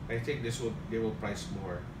 I think they will price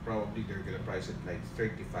more. Probably they're gonna price it like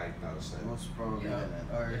 35,000. Most probably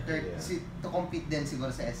or to compete din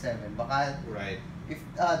siguro sa S7. Baka right. If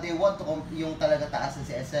they want to yung talaga taasan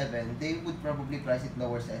si S7, they would probably price it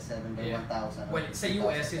lower sa S7 by 1,000. Well, sa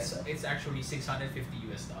US it's actually $650.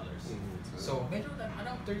 So medyo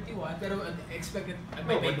around 31, pero expected.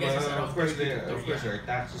 My guess is around 32. Of course, there are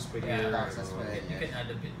taxes per year. You can add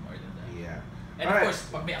a bit more than that. Yeah. And of course,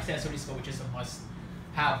 pag may accessories ka, which is a must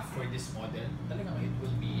have for this model, talagang it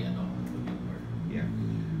will be more. Yeah.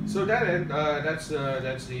 So that's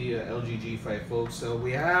the LG G5, folks. So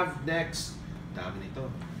we have next. Dami nito.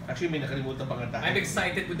 Actually, may nakalimutan pa nga tayo. I'm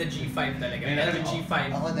excited with the G5 talaga. LG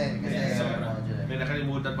G5. Ako din kasi may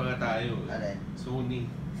nakalimutan pa nga tayo. Sony.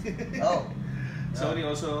 Sony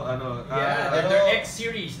also they're X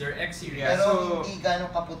series. Pero hindi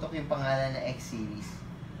ganong kaputok yung pangalan na X series.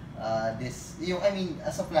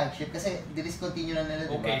 as a flagship kasi discontinue na nila,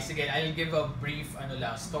 Okay, sige, I'll give a brief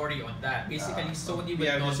story on that. Basically, Sony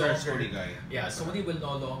will no longer Sony will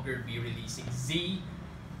no longer be releasing Z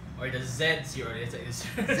or the Z series,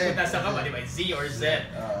 Z or Z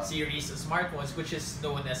series smartphones, which is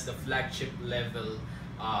known as the flagship level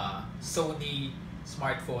Sony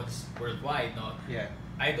smartphones worldwide. No,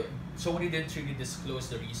 Sony didn't really disclose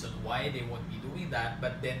the reason why they won't be doing that,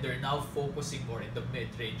 but then they're now focusing more in the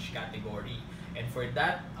mid-range category. And for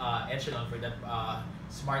that echelon, for that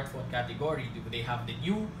smartphone category, they have the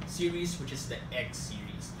new series, which is the X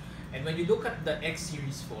series. And when you look at the X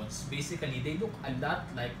series phones, basically they look a lot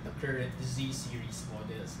like the current Z series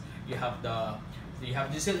models. You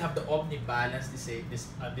still have the omni-balance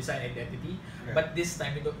design identity, but this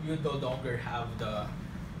time you no longer have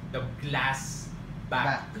the glass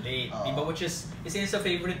back plate, diba? Which is isa sa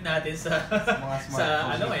favorite natin sa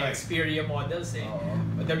Xperia models eh.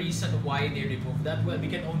 But the reason why they removed that, well, we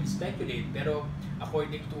can only speculate, pero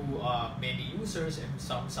according to many users and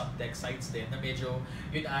some tech sites din, na medyo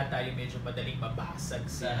yun ata yung medyo madaling mabasag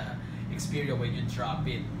sa Xperia when you drop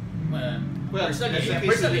it.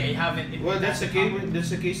 Personally, I haven't. Well, that's the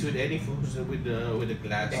case with any phones with the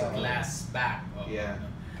glass. The glass back.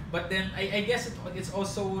 But then I guess it's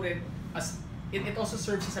also it also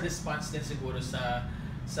serves as a response din siguro sa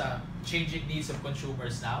changing needs of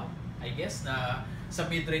consumers now. I guess na sa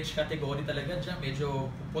mid-range category talaga dyan, medyo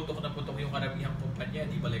putok na putok yung karamihang kumpanya.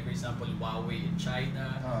 Diba? Like for example, Huawei in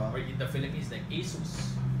China or in the Philippines, like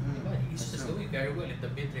Asus. Diba? Asus is doing very well in the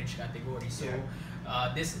mid-range category. So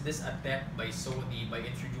this attempt by Sony by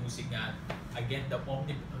introducing again the ang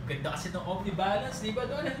ganda kasi ng omni-balance, diba?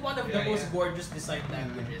 One of the most gorgeous design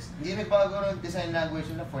languages. Hindi nagbago ng design language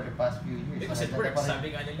nila for the past few years. Because it works, sabi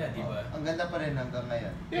nga nila, diba? Ang ganda pa rin hanggang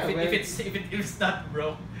ngayon. If it's not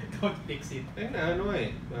broke, don't fix it.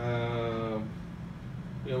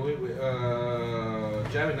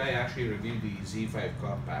 Jam and I actually reviewed the Z5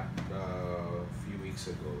 Compact a few weeks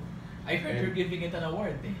ago. I heard you're giving it an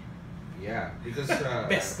award eh. Yeah, because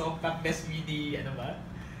best compact, best mini, ano ba?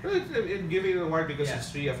 It giving an award because it's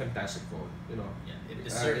really a fantastic phone, you know. Yeah, it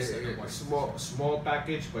deserves an award. Small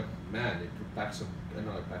package, but man, it packs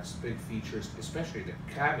big features. Especially the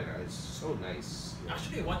camera is so nice.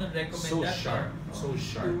 Actually, I want to recommend so that. So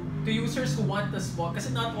sharp. To users who want a small, kasi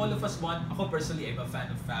not all of us want. Ako personally, I'm a fan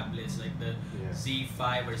of phablets like the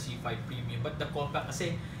Z5 or Z5 Premium, but the compact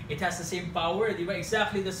kasi it has the same power, di ba?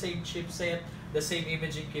 Exactly the same chipset, the same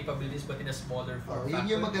imaging capabilities, but in a smaller form factor. Yun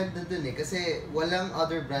yung maganda dun eh, kasi walang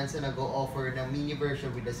other brands na nag-o-offer ng mini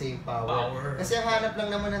version with the same power. Kasi ang hanap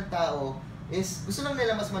lang naman ng tao is gusto lang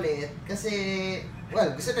nila mas maliit kasi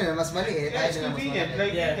gusto nila mas maliit. Yeah, it's convenient.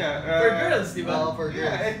 Like for girls, di ba? For girls.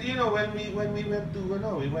 Yeah, and you know when we went to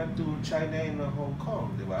China and Hong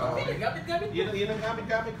Kong, di ba? Gamit-gamit. Yun ang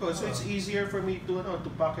gamit ko. So it's easier for me to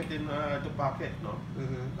pocket no.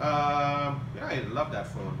 I love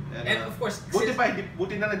that phone. And of course, buti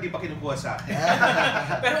na lang di pa kinukuha sa akin.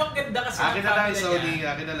 Pero ang ganda kasi akin na lang, Sony,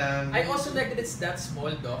 akin na lang. I also like that it's that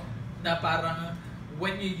small though, na parang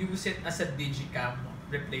when you use it as a digicam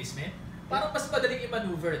replacement, parang mas madaling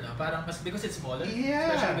i-maneuver, no? Parang mas, because it's smaller,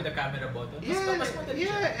 especially with the camera button. Mas madali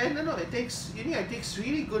siya. And it takes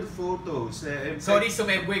really good photos. Sorry,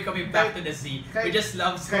 sumegway kami back to the Z. We just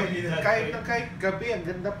love Sony. Kahit gabi, ang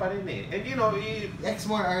ganda pa rin eh. And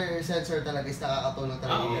XMR sensor talaga is nakakatulong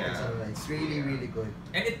talaga. It's really, really good.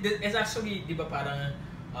 And it's actually, di ba parang,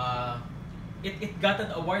 it got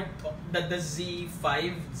an award, the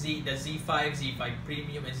Z5, Z5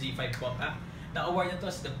 Premium, and Z5 Compact. Na-award na to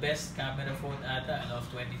as the best camera phone ata of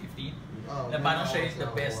 2015. Na parang siya yung the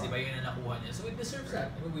best, di ba? Yun na nakuha niya. So it deserves that.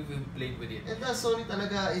 I mean, we've played with it. And Sony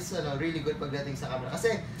talaga is really good pagdating sa camera.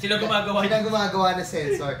 Kasi sila gumagawa na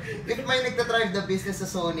sensor. If may nagta-drive the business sa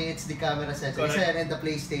Sony, it's the camera sensor. And the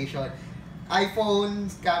PlayStation.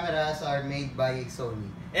 iPhone cameras are made by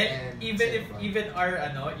Sony. And even our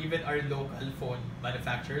local phone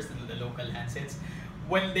manufacturers, the local handsets,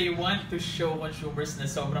 when they want to show consumers na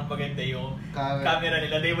sobrang maganda yung camera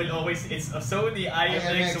nila, they will always, it's a Sony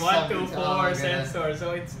IMX124 sensor.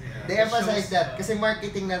 So it's they emphasize that kasi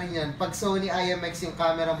marketing na rin yan. Pag Sony IMX yung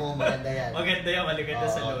camera mo, maganda yan. Maganda yung maliganda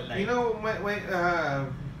sa low light. You know,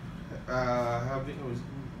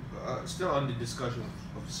 still on the discussion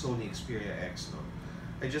of Sony Xperia X, no?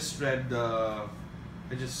 I just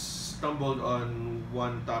stumbled on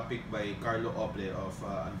one topic by Carlo Ople of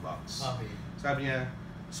Unbox. Okay. Sabi niya,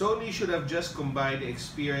 Sony should have just combined the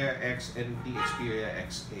Xperia X and the Xperia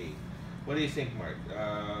XA. What do you think, Mark?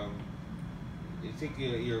 You think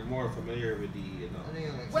you're more familiar with the,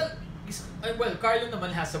 Well, Well, Carlo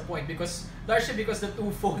naman has a point largely because the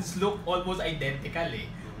two phones look almost identical eh.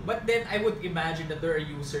 But then I would imagine that there are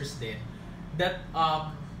users then that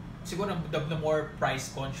siguro the more price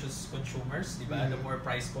conscious consumers, di ba? The more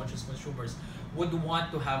price conscious consumers would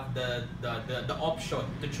want to have the option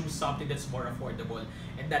to choose something that's more affordable,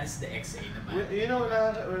 and that is the XA naman. Well, you know,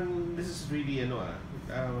 this is really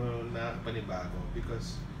nakakapanibago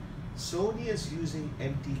because Sony is using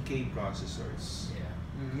MTK processors. Yeah.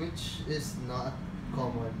 Which is not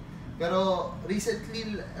common. Pero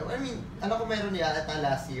recently, I mean, alam ko meron yata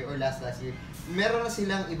last year or last year, meron na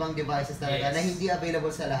silang ibang devices talaga na hindi available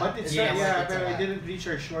sa lahat. But it's not, pero it didn't reach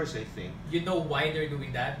our shores, I think. You know why they're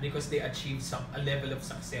doing that? Because they achieved a level of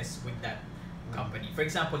success with that company. For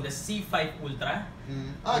example, the C5 Ultra.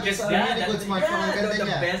 Just a really good smartphone. Ang ganda the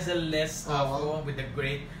niya. bezel-less phone with the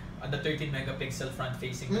great the 13 megapixel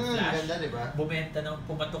front-facing with flash. Ganda, diba? Bumenta ng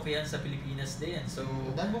pumatok yan sa Pilipinas din. So,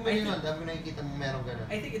 dami bumili nun, dami nakikita mo meron ganun.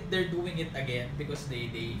 I think they're doing it again because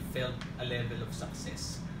they felt a level of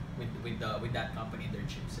success with that company in their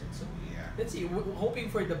chipset. So let's see. We're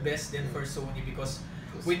hoping for the best then for Sony because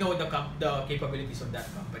we know the capabilities of that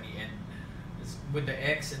company, and with the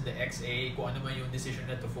X and the XA, kung ano man yung decision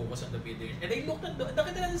na to focus on the mid-range. And I looked at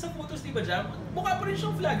nakita natin sa photos, di ba, Jam? Mukha pa rin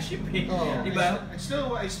siyang flagship eh. Di ba? I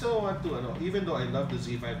still want to, even though I love the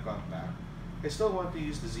Z5 compact, I still want to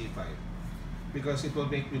use the Z5 because it will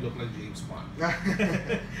make me look like James Bond.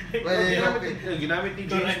 Ginamit ni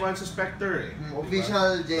James Bond sa Spectre eh.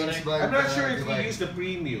 Official James Bond. I'm not sure if he used the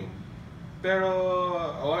premium, pero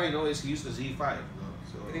all I know is he used the Z5.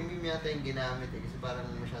 Premium yata yung ginamit eh, kasi parang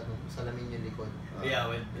masyadong salamin yung likod. Yeah,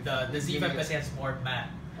 well, the Z5 kasi has more matte.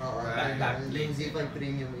 Yung Z5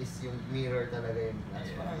 Premium is yung mirror talaga yung glass.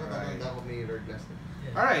 Parang natatanda ko mirror glass.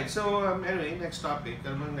 Alright, so anyway, next topic.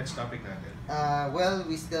 Ano bang next topic natin? Well,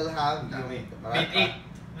 we still have yung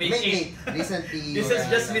Mate 8. Recently. This has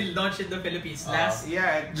just been launched in the Philippines. Last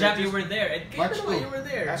Jam, you were there. And March 2. You were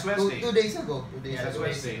there. Last Wednesday. 2 days ago. Last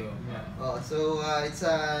Wednesday. So it's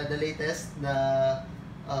the latest na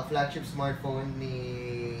flagship smartphone ni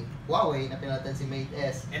Huawei na pinalitan si Mate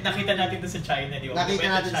S. And nakita natin ito sa China, di ba? Nakita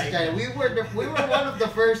natin sa China. We were one of the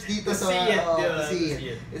first dito to see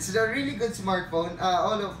it. It's a really good smartphone.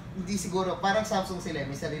 Hindi siguro, parang Samsung sila,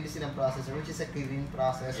 may sarili silang processor, which is a Kirin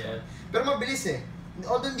processor. Pero mabilis eh.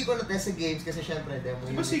 Although hindi ko na-test sa games kasi syempre demo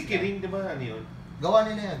yun. Diba si Kirin, di ba ano yun? Gawa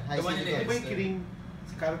nila yun. Gawa nila yun. Di ba yung Kirin?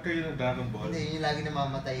 Character yun ng Dragon Ball. Hindi, yung lagi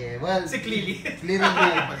namamatay eh. Well, si Clearly.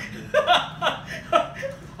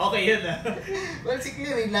 Okay yun ah. Well, si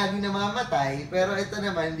Clearly lagi namamatay, pero ito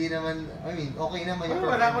naman, hindi naman, I mean, okay naman yung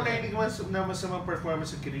performance. Wala ko nainig na masamang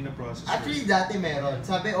performance ng Kirin na processor. Actually, dati meron.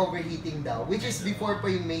 Sabi overheating daw, which is before pa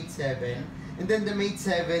yung Mate 7. And then the Mate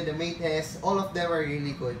 7, the Mate S, all of them are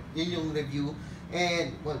really good. Yun yung review.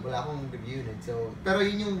 And, well, wala akong review nun. So, pero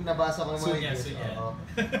yun yung nabasa ko ng mga reviews.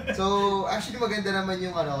 So, actually maganda naman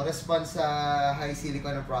yung response sa high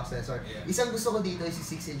silicon ng processor. Isang gusto ko dito is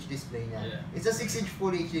yung 6-inch display niya. It's a 6-inch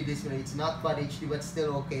Full HD display. It's not Quad HD but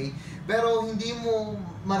still okay. Pero hindi mo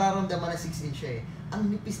mararamdaman na 6-inch eh.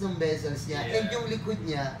 Ang nipis ng bezels niya. And yung likod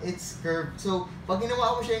niya, it's curved. So, pag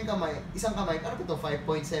ginawa ko siya yung kamay, isang kamay, ano ba ito?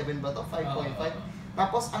 5.7 ba ito? 5.5?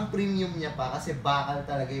 Tapos ang premium niya pa kasi bakal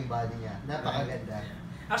talaga yung body niya. Napakaganda.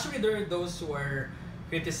 Actually, there are those who are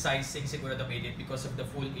criticizing siguro the Mate 8 because of the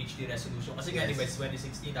full HD resolution. Kasi nga, diba, it's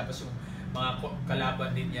 2016, tapos yung mga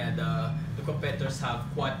kalaban din niya, the competitors have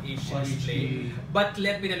Quad HD display. But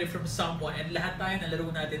let me tell you from someone, and lahat tayo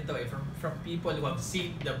nalaro natin to eh, from people who have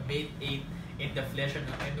seen the Mate 8 in the flesh and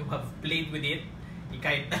who have played with it,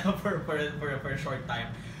 kahit na for a short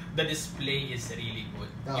time, the display is really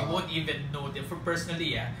good. You won't even know it. For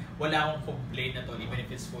personally, wala akong complaint at all, even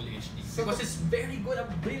if it's full HD. Because it's very good,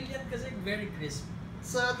 brilliant kasi, very crisp.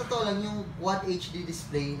 Sa totoo lang, yung Quad HD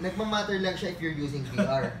display, nagmamatter lang siya if you're using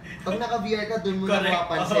VR. Pag naka-VR ka, dun mo na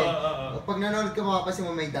mapapansin. Pag nanonood ka, mapapansin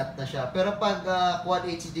mo may dot na siya. Pero pag Quad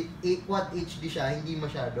HD siya, hindi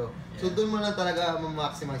masyado. So dun mo lang talaga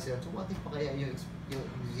ma-maximize yun. So what if pa kaya yung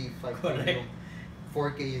Z5 yung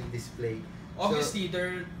 4K yung display? Obviously,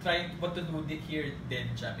 they're trying, what to do here then,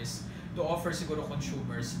 Jam, is to offer siguro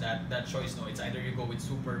consumers that choice. No, it's either you go with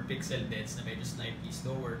super pixel dense na medyo slightly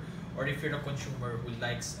slower, or if you're a consumer who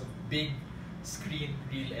likes a big screen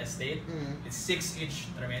real estate, it's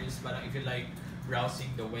 6-inch tremendous. Parang if you like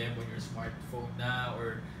browsing the web on your smartphone na,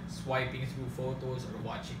 or swiping through photos or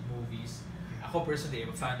watching movies. Ako personally,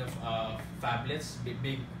 I'm a fan of phablets,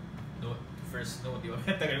 big note, first note, di ba?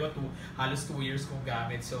 Tagal ko halos 2 years kong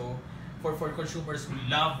gamit. So, for consumers who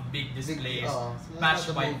love big displays,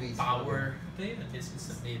 matched by power,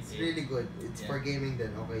 it's really good. It's for gaming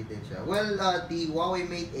then, okay din siya. Well, the Huawei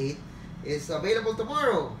Mate 8, is available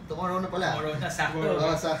tomorrow. Tomorrow na pala. Tomorrow na, sakto.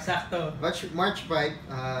 Sakto. March 5,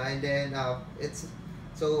 and then it's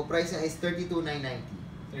so price niya is 32,990.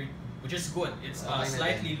 Which is good. It's Okay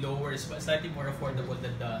slightly lower, slightly more affordable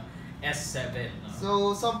than the S7.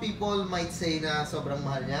 So some people might say na sobrang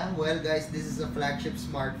mahal niya. Well guys, this is a flagship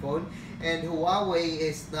smartphone, and Huawei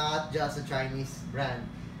is not just a Chinese brand.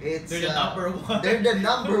 They're the number one. They're the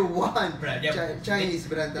number one brand. Chinese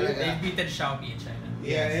brand talaga. They beaten Xiaomi in China.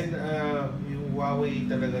 Yeah, and yung Huawei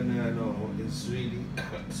talaga na is really,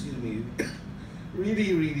 excuse me,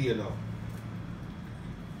 really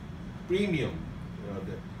premium.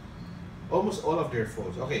 Almost all of their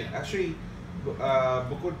phones. Okay, actually,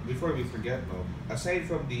 before we forget, aside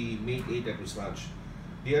from the Mate 8 that was launched,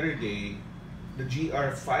 the other day, the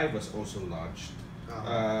GR5 was also launched.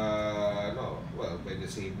 By the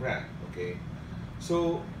same brand. Okay,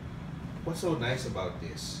 so what's so nice about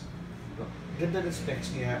this? Ganda ng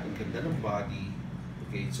specs niya, ang ganda ng body.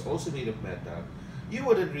 Okay, it's also made of metal. You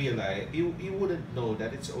wouldn't realize, you wouldn't know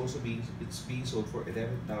that it's being sold for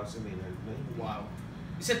 11,990. Wow.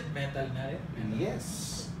 Is it metal na rin?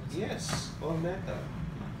 Yes, all metal.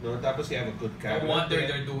 No, tapos you have a good camera. No wonder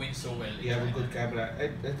they're doing so well. You have a good camera.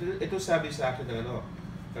 Ito sabi sa akin ng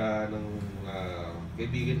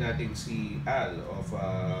kaibigan nating si Al of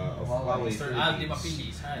Huawei. Sir Al Di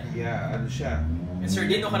Mapilis, hi. Yeah, ano siya. And Sir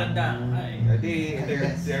Dino Karandang, hi.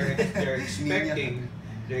 They're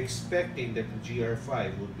expecting that the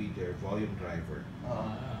GR5 will be their volume driver.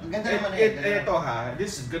 Ang ganda naman Ito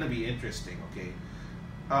this is gonna be interesting, okay?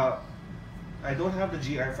 I don't have the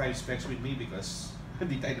GR5 specs with me because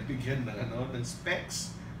hindi tayo nabigyan ng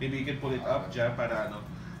specs. Maybe you can pull it up dyan para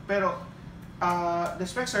Pero the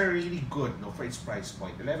specs are really good for its price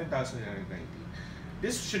point, 11,990.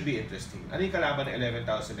 This should be interesting. Ano yung kalaban ng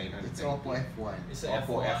 11,990? It's Oppo F1. It's the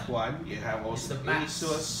Oppo F1. You have also the Max.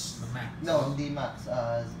 Asus. The Max. No, hindi Max.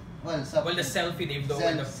 Well, the selfie, they've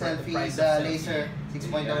lowered the price the of laser,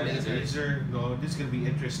 6.0 laser. No, this is going to be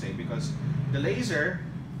interesting because the laser,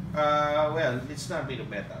 it's not made of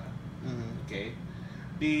metal. Okay?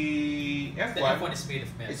 The F1, The F1 is made of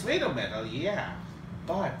metal. It's made of metal, yeah.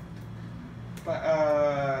 But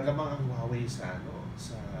lamang ang Huawei sa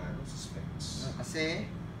specs. Kasi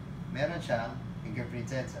meron siyang fingerprint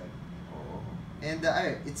sensor. Oo. And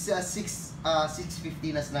it's a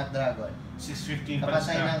 650 na Snapdragon. 615 pa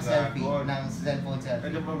Kapatay ng selfie, Snapdragon. ng cellphone selfie.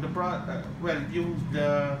 The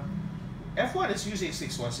F1 is using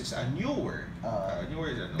 616, a newer.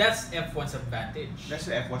 That's F1's advantage. That's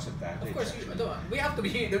the F1's advantage. Of course, we have to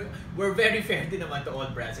be. We're very fair din naman to all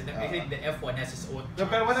brands, and I think the F1 has its own. No,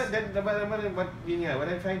 pero what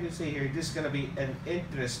I'm trying to say here, this is gonna be an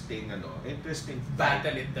interesting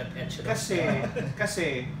Battle in that edge. Kasi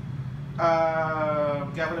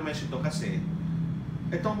kaya ko na-mention to kasi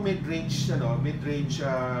itong mid-range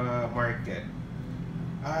market,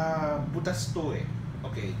 butas to eh.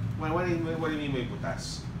 Okay, what do you mean by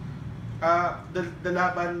butas? The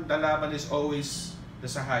laban is always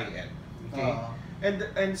sa high end. Okay?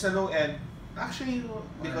 And sa low end, actually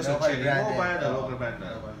because of Cherry Mobile, the local brand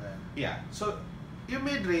na. Yeah. So yung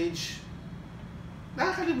mid-range,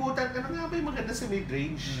 nakakalimutan ka na nga ba yung maganda sa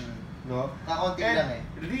mid-range? No? Kakunti lang eh.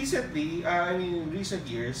 Recently, recent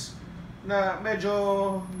years, na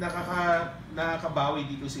medyo nakakabawi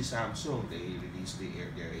dito si Samsung. They released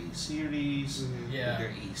their A series,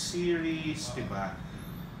 their A series, diba?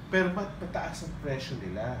 Pero mataas ang presyo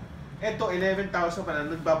nila. Eto, 11,000 pa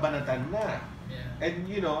na, nagbabanatan na. Yeah. And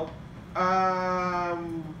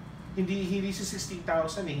hindi sa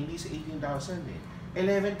 16,000 eh, hindi sa 18,000 eh.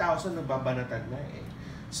 11,000 nagbabanatan na eh.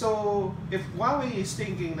 So, if Huawei is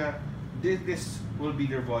thinking na this will be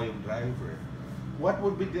their volume driver, what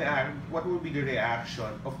would be the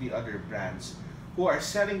reaction of the other brands who are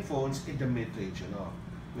selling phones in the mid-range,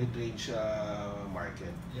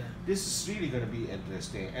 market? Yeah. This is really going to be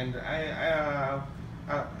interesting, and I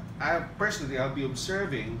personally, I'll be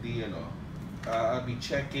observing I'll be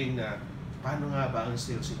checking paano nga ba ang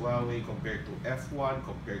sales si Huawei compared to F1,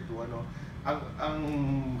 compared to ang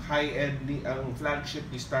high-end ang flagship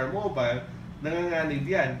ni Star Mobile. Nanganganib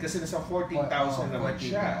yan kasi nasa 14,000 naman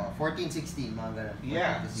siya. 14, 16, mga ganun.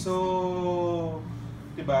 Yeah. So,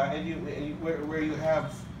 diba? And where you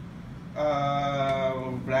have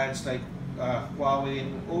brands like Huawei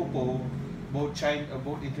and Oppo,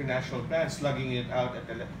 both international brands, slugging it out at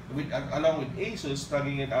along with Asus,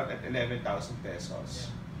 slugging it out at 11,000 pesos.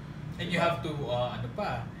 Yeah. And you have to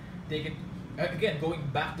take it again, going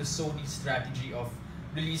back to Sony's strategy of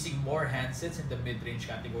releasing more handsets in the mid-range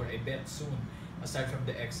category. I bet soon, aside from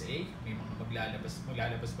the XA, may mga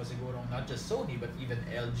maglalabas pa siguro not just Sony but even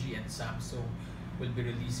LG and Samsung will be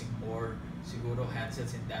releasing more siguro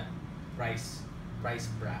handsets in that price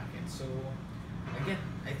bracket. So again,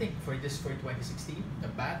 I think for 2016,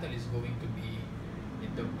 the battle is going to be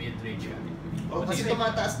in the mid-range category. Kasi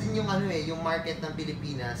tumataas din yung yung market ng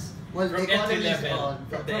Pilipinas. Well, from the economy entry level,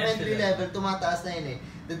 from entry level, tumataas na yun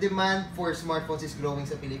The demand for smartphones is growing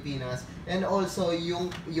sa Pilipinas, and also yung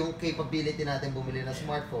capability natin bumili ng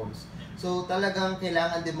smartphones. So talagang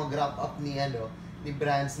kailangan din mag-wrap up ni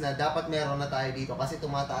brands na dapat meron na tayo dito kasi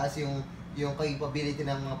tumataas yung capability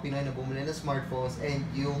ng mga Pinoy na bumili ng smartphones and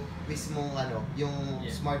yung mismong yung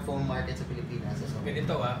smartphone market sa Pilipinas. So,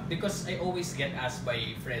 ganito because I always get asked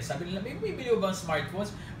by friends, sabi nila, may bili mo bang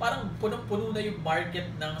smartphones? Parang punong-puno na yung market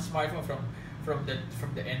ng smartphone from the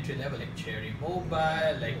entry level, like Cherry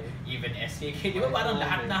Mobile, like even SKK, di ba parang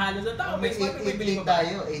lahat na halos ng tao may smartphone, may bili mo ba?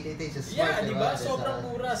 888 sa smartphone. Di ba? Sobrang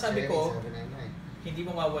mura, sabi ko. Hindi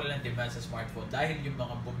mo mawala ng demand sa smartphone dahil yung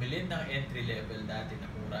mga bumili ng entry level dati na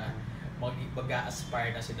mura,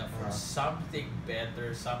 mag-a-aspire na sila for something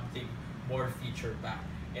better, something more feature-packed.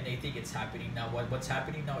 And I think it's happening now. What's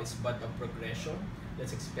happening now is but a progression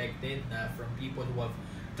that's expected na from people who have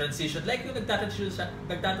transitioned. Like yung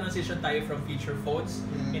nagtatransition tayo from feature phones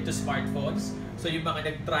into smartphones. So yung mga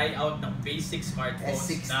nag-try out ng basic smartphones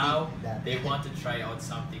S60, now, they want to try out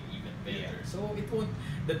something even better. So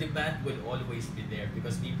the demand will always be there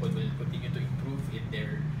because people will continue to improve in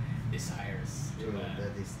their desires. True,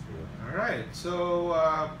 that is true. Alright, so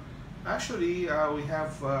actually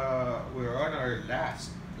we're on our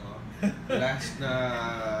last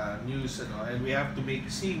news and we have to make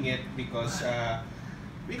seeing it because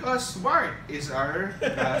Smart is our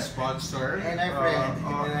sponsor and our friend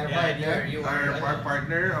and our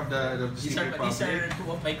partner of the these Republic. These are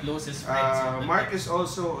two of my closest friends. Mark is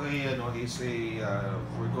also for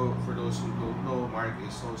those who don't know, Mark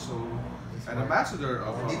is also an ambassador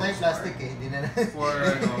of plastic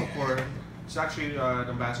it's actually an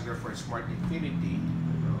ambassador for Smart Infinity.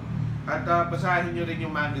 At basahin nyo rin yung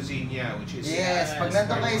magazine niya, which is pag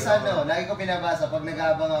nandun kayo sa lagi ko binabasa pag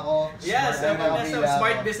nag-aabang ako.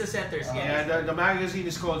 Smart Business Centers. The magazine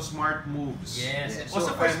is called Smart Moves. Yes. So,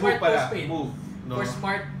 also for Smart Postpaid. Move. No? For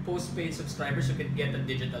Smart Postpaid subscribers, you can get a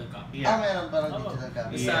digital copy. Meron parang digital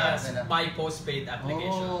copy. Sa My Postpaid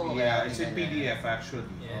application. It's in PDF actually.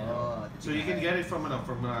 So you can get it from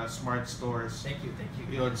smart stores. Thank you.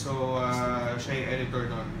 Yun, so siya yung editor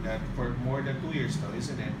nun for more than 2 years now,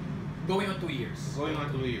 isn't it? Going on 2 years.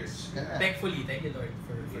 Thankfully, thank you Lord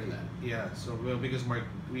for that. Yeah, so because Mark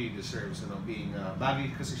really deserves being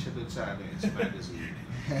bagay kasi siya dun sa magazine.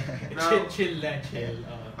 Now, chill.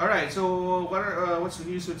 Alright, so what's the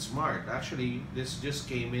news with Smart? Actually, this just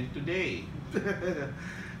came in today.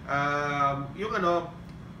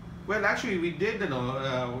 Well, actually, we did,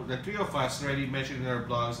 the three of us already mentioned in our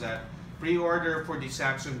blogs that pre-order for the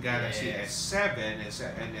Samsung Galaxy S7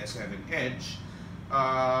 and S7 Edge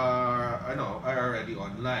are already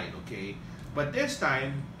online, okay? But this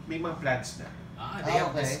time, may mga plans na. They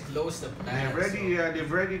have disclosed the plans. They've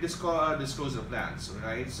already disclosed the plans,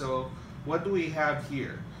 right? So, what do we have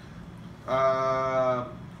here?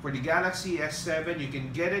 For the Galaxy S7, you can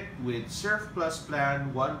get it with Surf Plus plan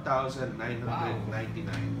 1,999.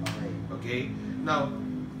 Okay. Now,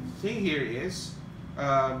 thing here is,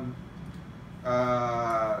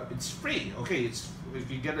 it's free. Okay, if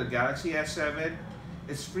you get a Galaxy S7,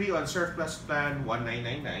 it's free on Surf Plus plan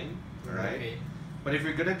 1,999. Right. Okay. But if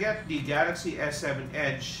you're gonna get the Galaxy S7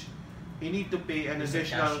 Edge, you need to pay an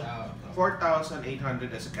additional 4,800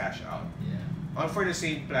 as a cash out. All for the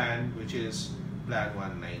same plan, which is plan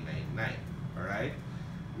 1,999. All right.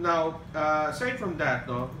 Now, aside from that,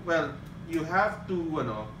 well, you have to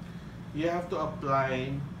apply.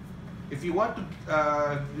 If you want to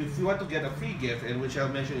get a free gift, and which I'll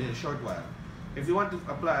mention in a short while, if you want to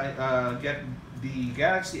apply, get the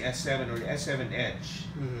Galaxy S7 or the S7 Edge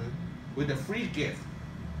with a free gift,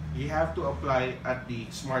 you have to apply at the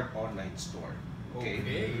Smart Online Store.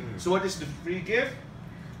 Okay. So what is the free gift?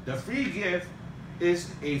 The free gift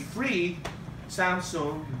is a free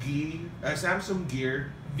Samsung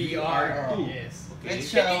Gear VR2. Yes. Okay.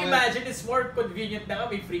 Can you imagine? It's more convenient na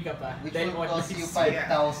may free ka pa. Which will cost you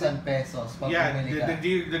 5,000 pesos.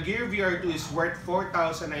 The Gear VR2 is worth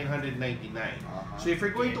 4,999. So if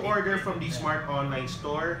you're going to order from the Smart Online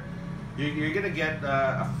Store, you're gonna get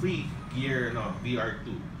a free Gear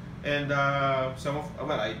VR2. And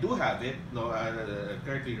I do have it.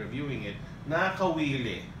 Currently reviewing it.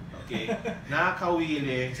 Nakakawili. Okay?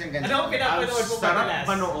 Nakakawili. Ano ang pinapanood mo sarap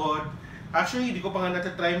manood. Actually, hindi ko pa nga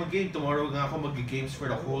natatry mag-game. Tomorrow nga ako mag-games for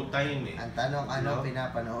the whole time eh. Ang tanong, ano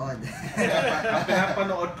pinapanood? Ang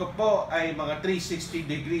pinapanood ko po ay mga 360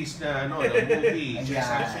 degrees na movie.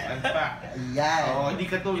 Samsung Unpack. Ayan. Hindi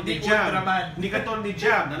katulad ni Jam. Hindi katulad ni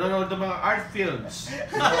Jam. Nanonood ng mga art films.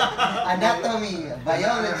 Anatomy,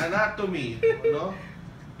 biology. Anatomy. No?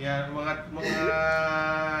 Yan, mga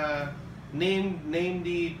name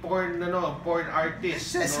the porn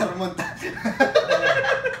artist. Cesar Monta.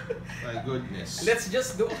 My goodness. Let's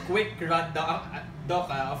just do a quick rundown, Doc,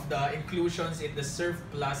 of the inclusions in the Surf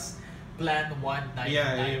Plus Plan 1999.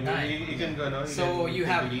 Yeah, you can go, no? You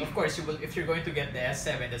have, of course, you will, if you're going to get the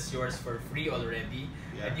S7, that's yours for free already.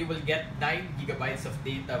 Yeah. And you will get 9 gigabytes of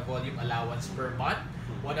data volume allowance per month,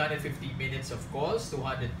 150 minutes of calls,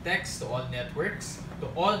 200 texts to all networks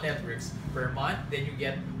per month. Then you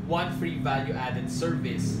get 1 free value-added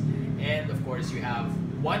service. And of course, you have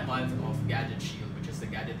 1 month of Gadget Shield, which is the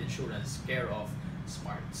gadget insurance care of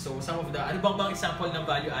Smart. So some of the, ano bang example ng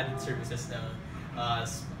value-added services ng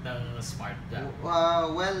Smart?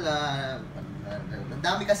 Ang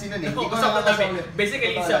dami kasi nun eh.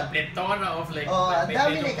 Basically, it's a plethora of like... ang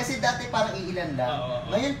dami eh. Kasi dati parang iilan lang.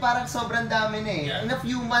 Ngayon parang sobrang dami na eh. Yeah. In a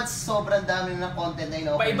few months, sobrang dami na ng content na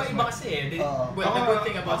ino-offer. Iba kasi eh. Well, the good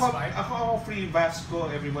thing about Smart... Ako free Vasco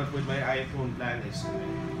every month with my iPhone plan is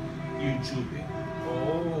YouTube eh.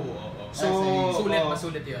 So,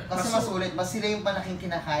 masulit yun. Kasi masulit, mas sila yung palaking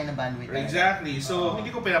kinakain na bandwidth. Exactly. So,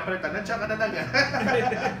 hindi ko pinapalitan. Nandiyan ka na lang.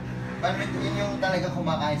 Bandwidth, yun yung talaga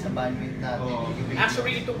kumakain sa bandwidth natin.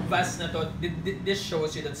 Actually, itong VAS na to, this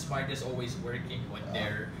shows you that Smart is always working on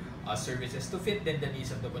their services to fit then the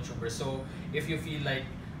needs of the consumer. So, if you feel like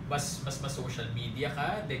mas social media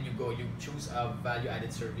ka, then you choose a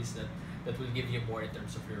value-added service that will give you more in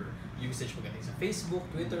terms of your usage pagdating sa Facebook,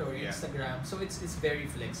 Twitter, or Instagram. So it's very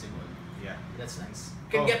flexible. Yeah. That's nice.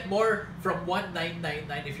 You can get more from 1999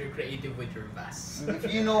 if you're creative with your VAS.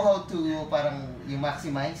 If you know how to parang yung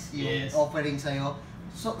maximize yung offering sa'yo,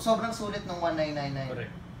 sobrang sulit ng 1999.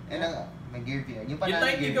 Correct. And may Gear VR. Yung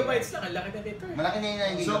 9 gigabytes lang, ang laki na dito eh. Malaki na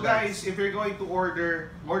yung 9 gigabytes. So guys, if you're going to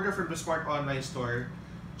order from the Smart Online Store,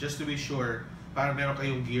 just to be sure, para meron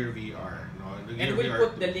kayong Gear VR. No? The Gear And we'll VR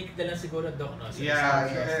put the link na lang siguro doon. No?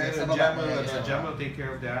 Jam will take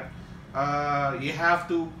care of that. You have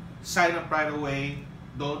to sign up right away.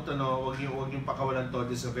 Wag yung pakawalan to.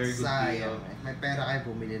 This is a very good deal. May pera kayo,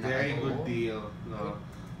 bumili na very kayo. good deal. No?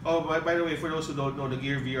 Oh, by the way, for those who don't know, the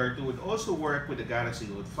Gear VR 2 would also work with the Galaxy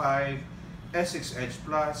Note 5, S6 Edge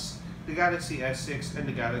Plus, the Galaxy S6, and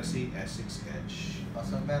the Galaxy S6 Edge.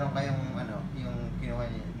 So, meron kayong yung kinuha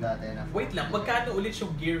niyo dati na... Wait lang, magkano ulit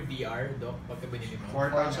yung Gear VR, Doc, pagka binili mo?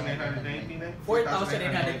 4,999?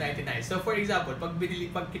 4,999. So for example, pag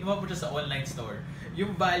kinuha mo siya sa online store,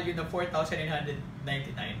 yung value na 4,999,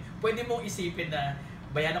 pwede mong isipin na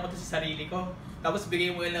bayaran ko to sa sarili ko, tapos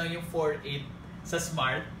bigay mo lang yung 4,800 sa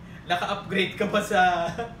Smart, naka-upgrade ka pa sa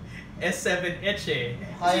S7 Edge eh.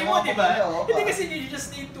 Kasi mo, di ba? Hindi kasi you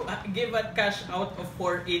just need to give a cash out of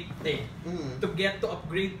 4,800 to get to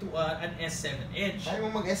upgrade to an S7 Edge. Ayaw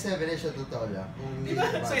mo mag-S7 Edge sa totoo lang. Di ba?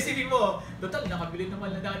 So isipin mo, total, nakabili naman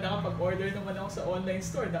lang, nakapag-order naman ako sa online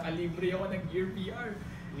store, nakalibre ako ng Gear VR.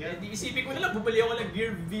 Yeah. Di isipin ko na lang, bumili ako ng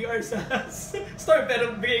Gear VR sa store,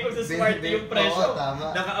 pero bigay ko sa Smart yung presyo.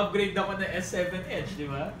 Naka-upgrade ako ng S7 Edge, di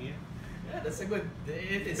ba? Yeah. Yeah, that's a good.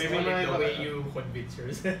 It's only the way you convince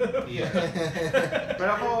yourself. Yeah. Pero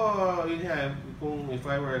ako, yun yan, kung if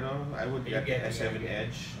I were, I would get the S7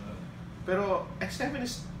 Edge. Pero S7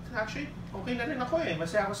 is actually okay na rin ako eh.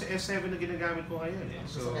 Masaya ako sa S7 na ginagamit ko ngayon eh.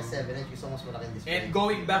 So, S7 Edge, gusto mas malaking display. And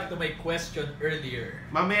going back to my question earlier.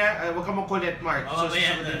 Mamaya, huwag ka mong kulit, Mark. So,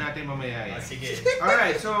 susunodin natin mamaya yan. Sige.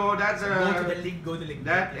 Alright, so that's go to the link.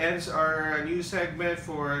 That ends our news segment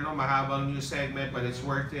for mahabang news segment, but it's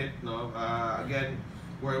worth it. Again,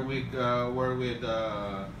 we're with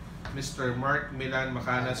Mr. Mark Milan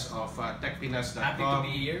Macanas of techpinas.com. Happy to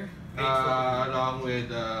be here. Along with,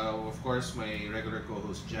 of course, my regular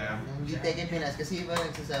co-host Jam. Hindi Teki Pinas, kasi iba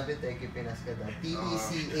nagsasabi Teki Pinas ka daw.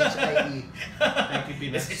 T-E-C-H-I-E. Teki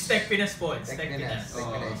Pinas. It's Tech Pinas po. It's Tech Pinas. Teki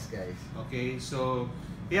Pinas, guys. Okay, so,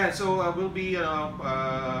 yeah, so we'll be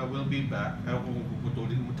back. Kung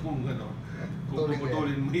puputulin mo itong kung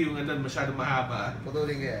puputulin mo yung masyado mahaba.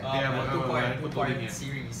 Putulin ka two-part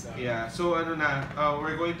series. Yeah, so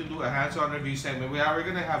we're going to do a hands-on review segment. We're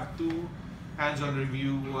gonna have 2 hands-on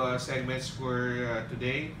review segments for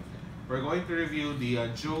today. We're going to review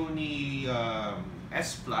the Joni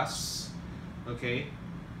S Plus, okay,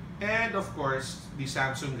 and of course the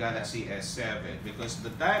Samsung Galaxy S7, because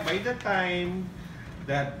by the time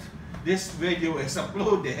that this video is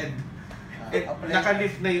uploaded,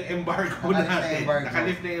 Nakalift na yung embargo natin.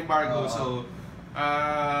 Nakalift na yung embargo. So,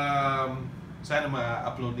 sana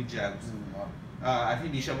ma-upload ni Jabs. At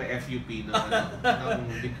hindi siya may FUP ng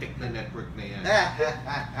big tech na network na yan.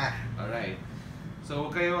 Alright. So,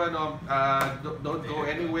 kayo, don't go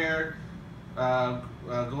anywhere.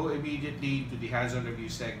 Go immediately to the hands-on review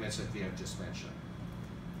segments that we have just mentioned.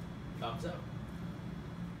 Thumbs up.